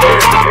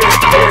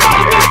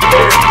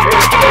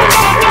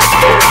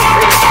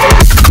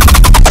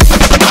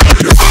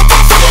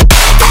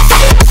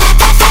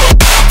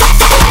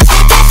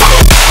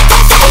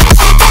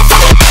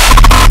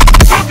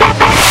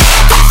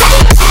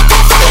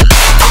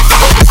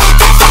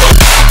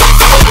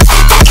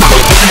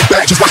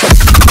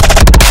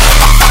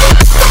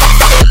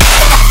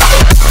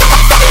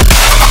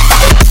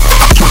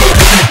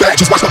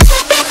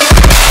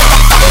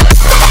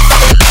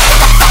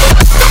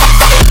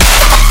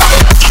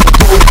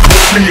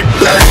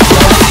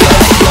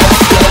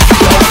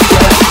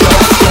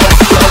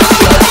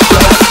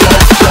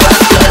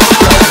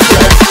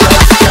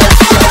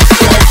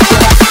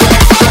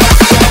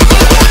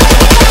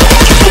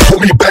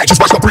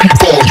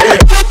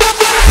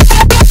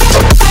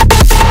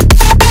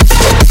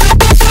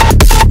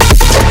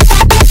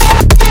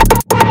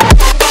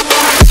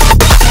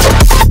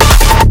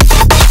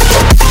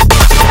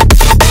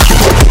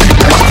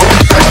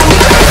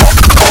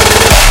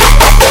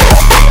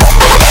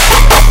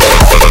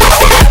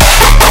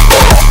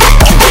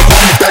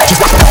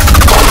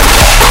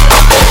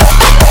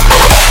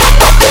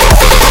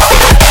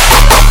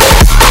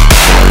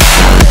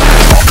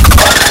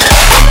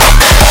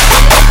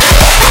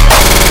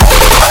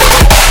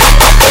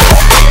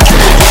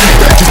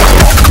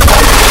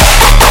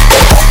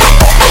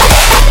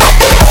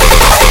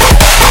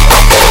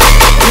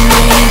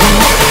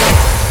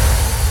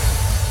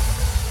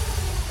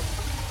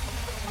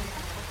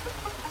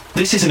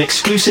 This is an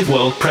exclusive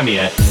world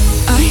premiere.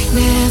 I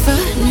never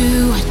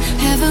knew what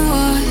heaven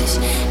was.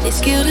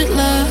 This gilded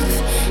love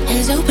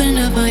has opened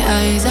up my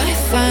eyes. I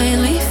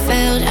finally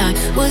felt I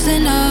was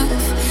enough.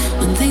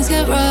 When things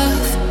get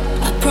rough,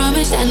 I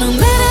promised that no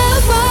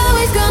matter what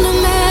was gonna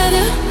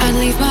matter, I'd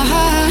leave my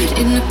heart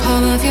in the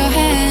palm of your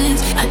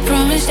hands. I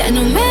promised that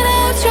no matter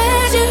how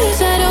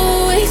treacherous, I'd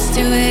always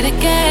do it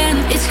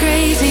again. It's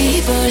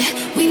crazy, but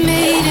we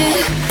made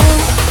it.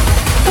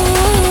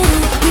 Oh,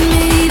 we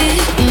made it.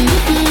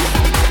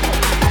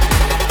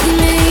 We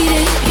made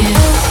it,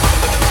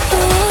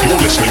 yeah.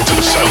 You're listening to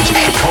the sounds of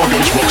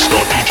Chicago's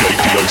rockstar DJ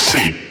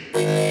DOC.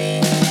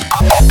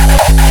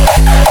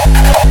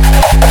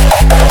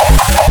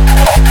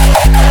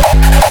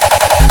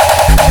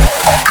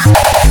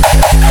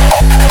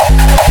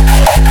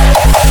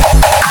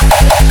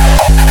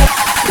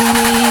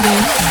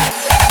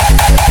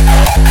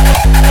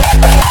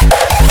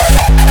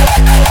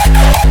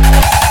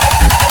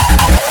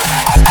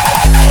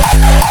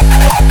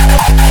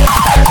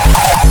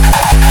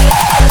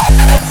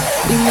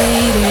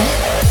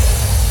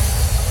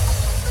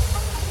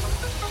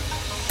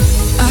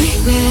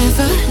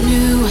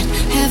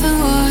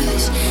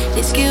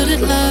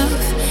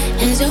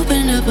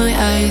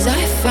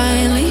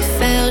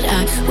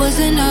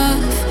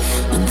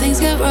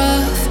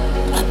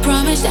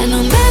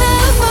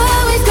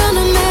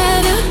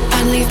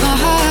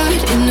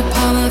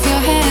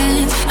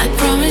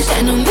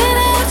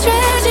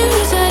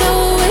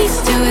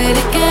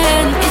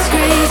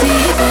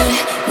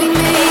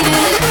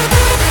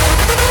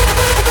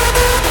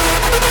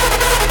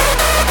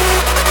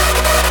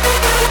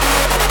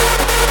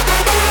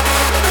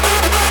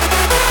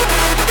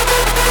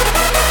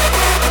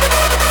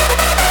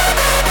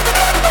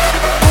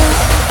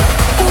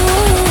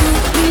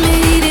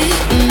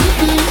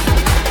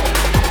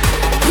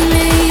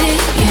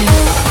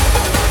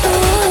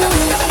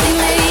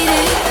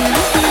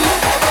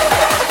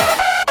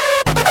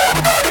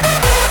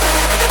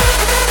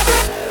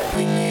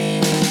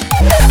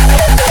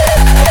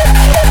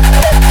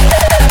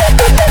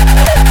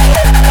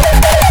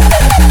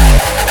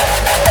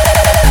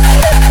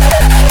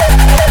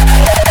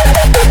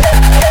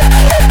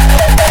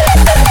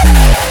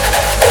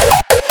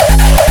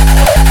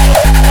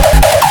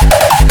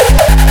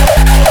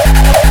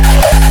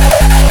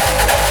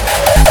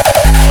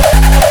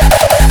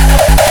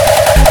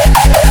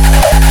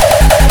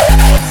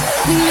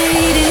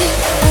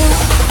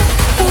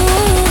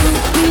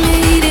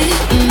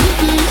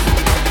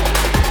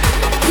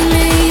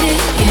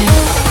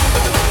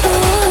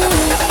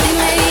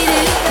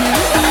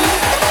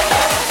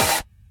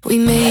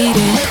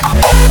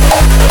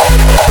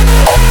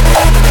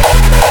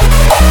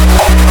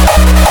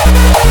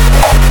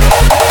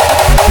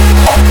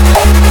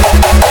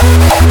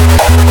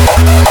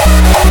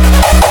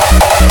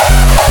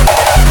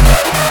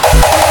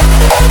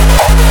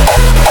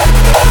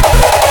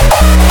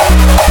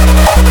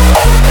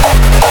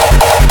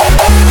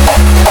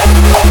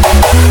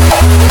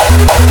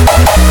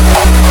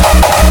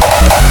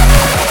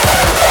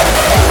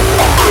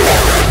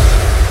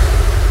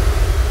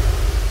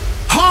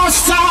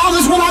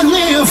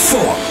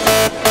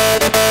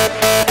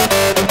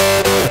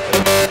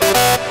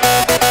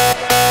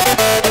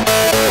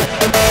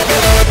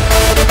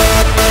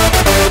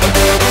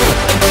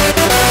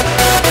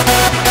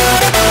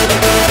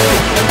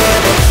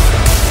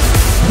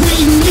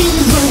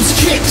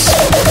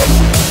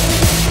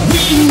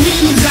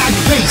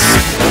 bass.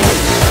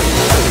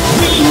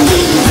 We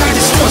need that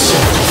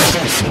distortion.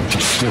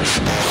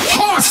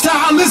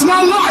 Hardstyle is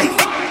my life.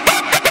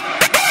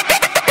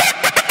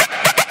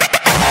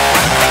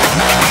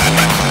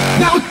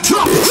 Now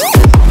drop it.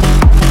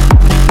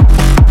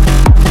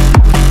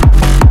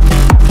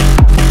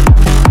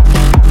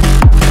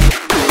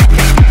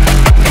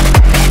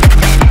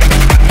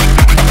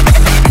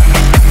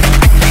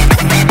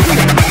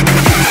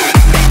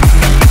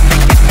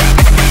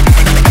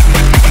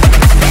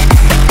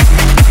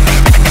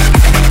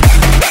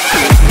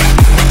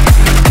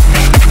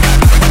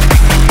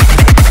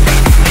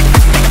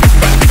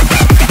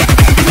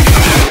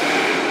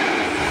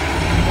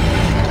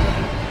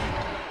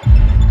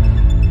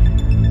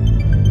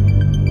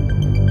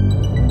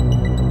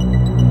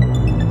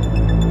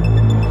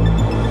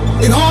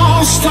 It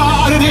all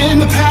started in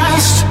the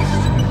past.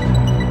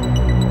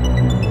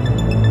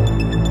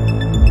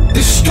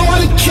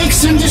 Distorted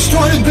kicks and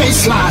distorted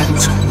bass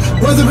lines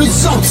were the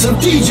results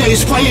of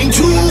DJs playing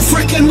too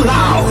freaking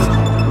loud.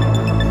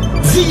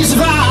 These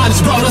vibes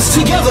brought us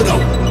together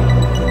though,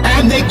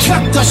 and they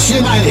kept us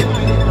united.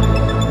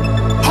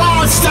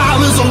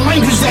 Hardstyle is a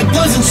language that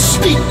doesn't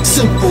speak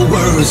simple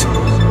words.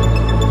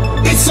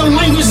 It's a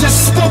language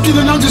that's spoken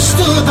and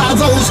understood by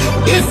those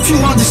if you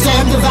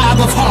understand the vibe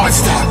of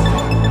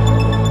hardstyle.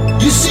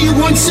 You see,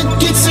 once it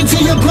gets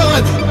into your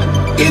blood,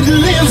 it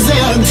lives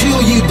there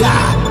until you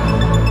die.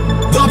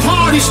 The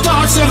party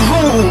starts at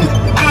home,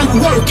 at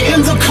work, in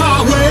the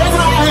car, wherever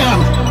I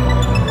am.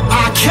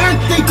 I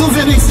can't think of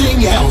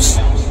anything else.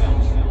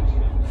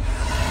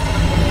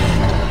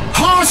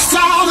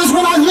 Hardstyle is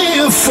what I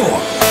live for.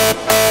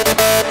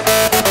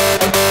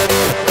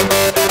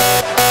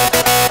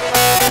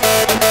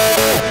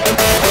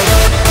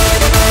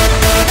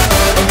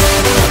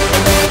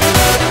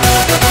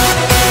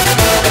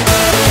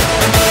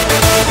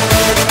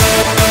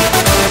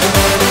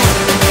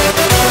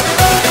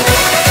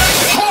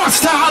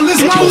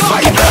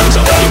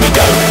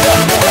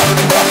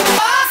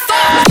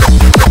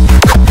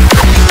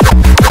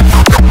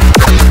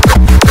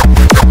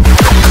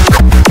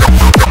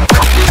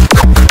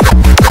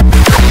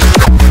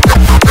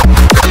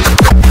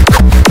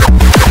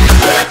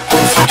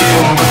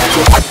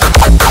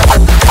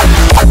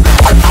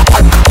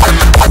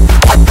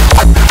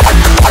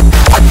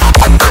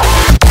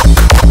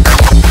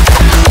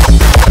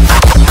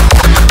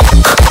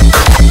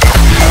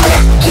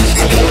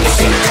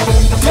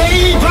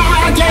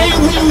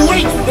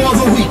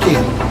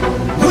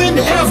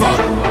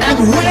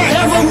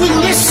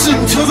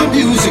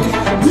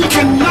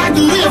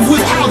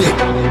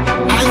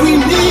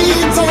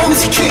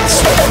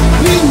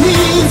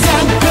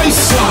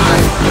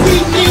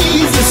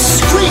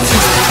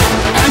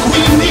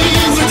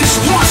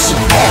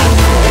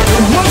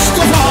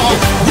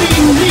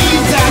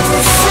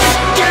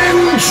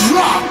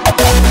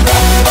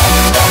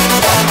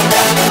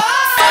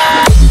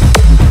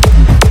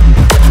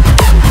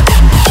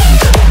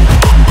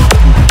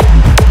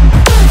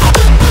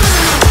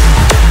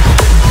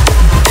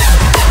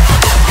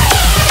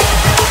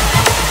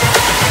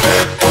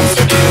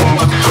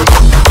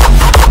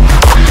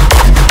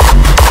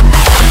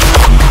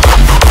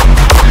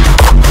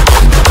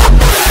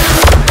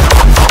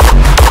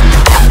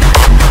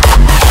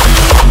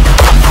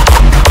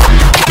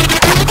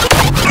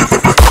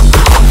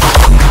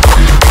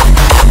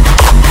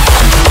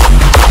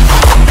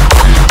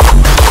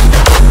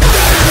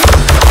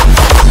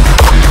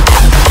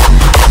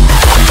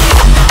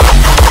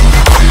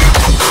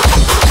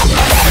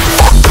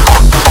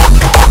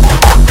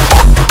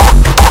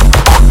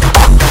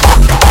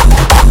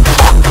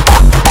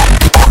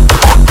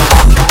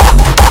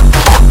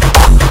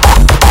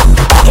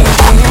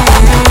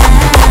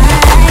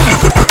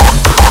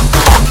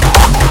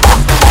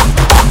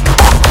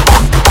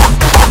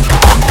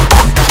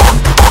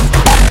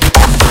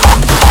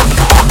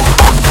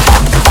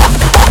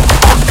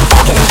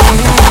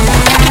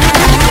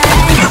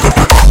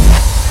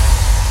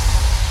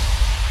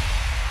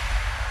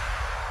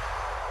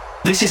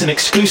 This is an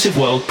exclusive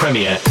world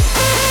premiere.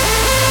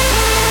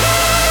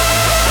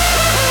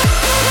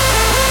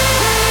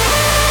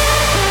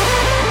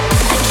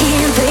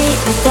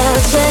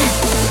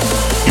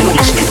 You're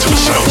listening to the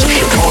sounds of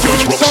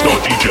Chicago's rockstar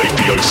DJ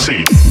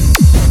DOC.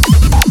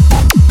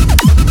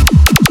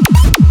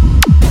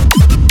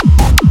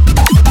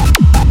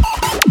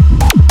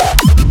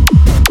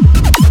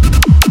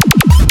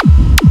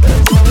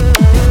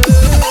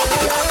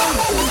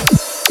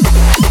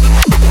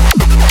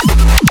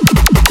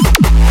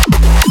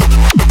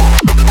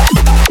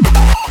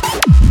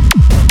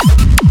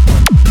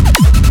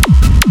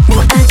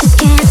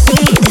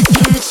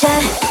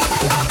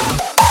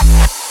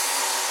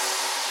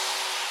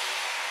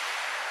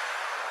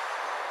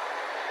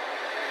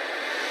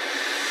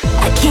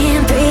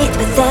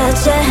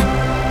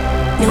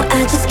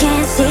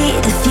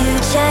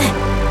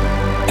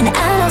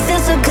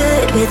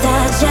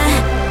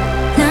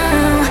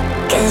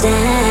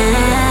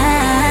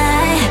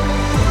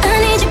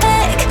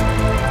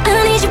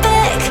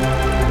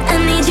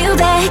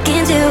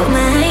 Into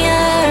my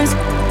arms,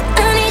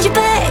 I need you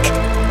back.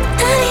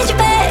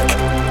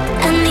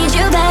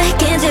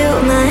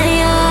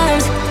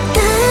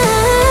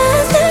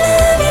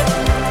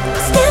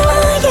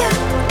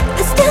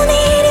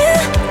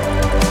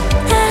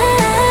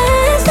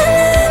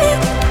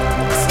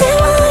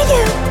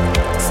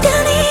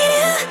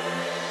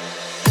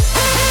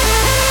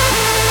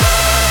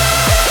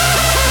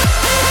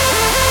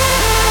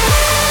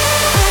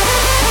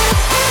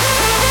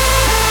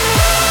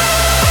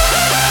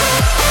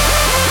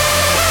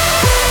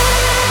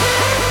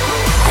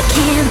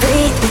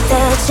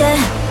 without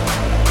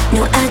you.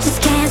 No, I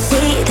just can't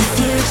see the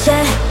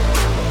future.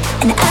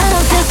 And I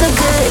don't feel so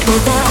good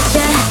without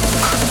you.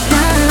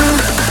 No,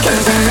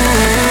 'cause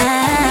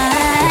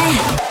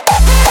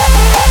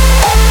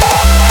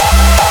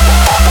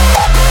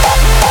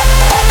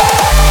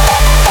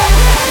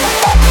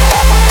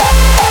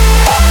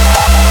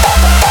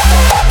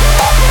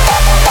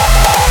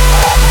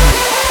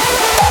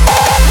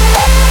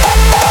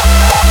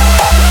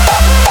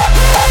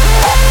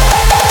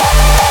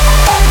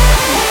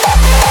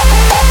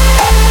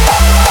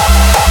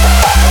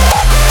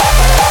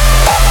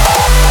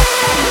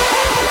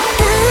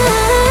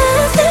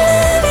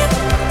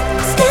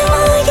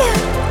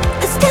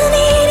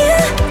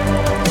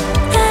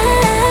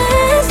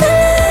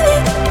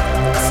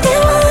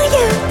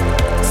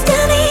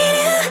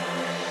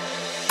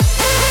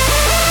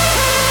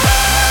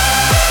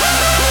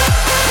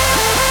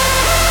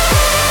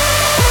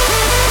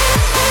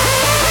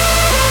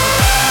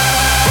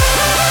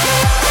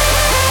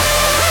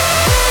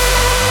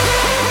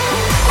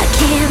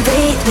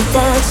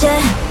without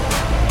you.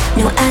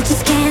 No, I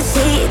just can't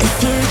see the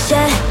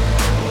future.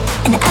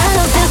 And I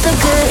don't feel so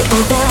good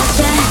without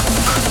you.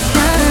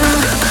 No,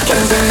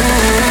 'cause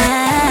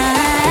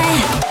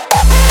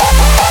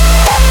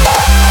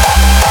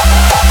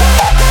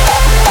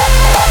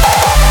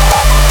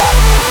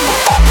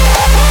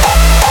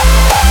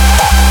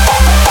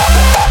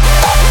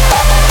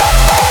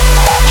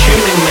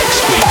Tune in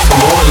next week for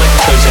more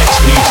Electrotex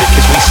music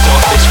as we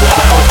start this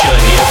 1-hour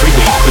journey every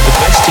week with the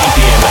best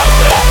EDM out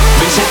there.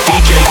 Visit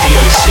DJ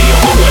DOC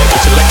on the web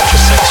at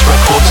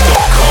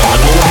electrosexrecords.com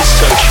and all his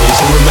socials,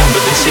 and remember,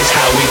 this is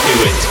how we do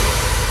it.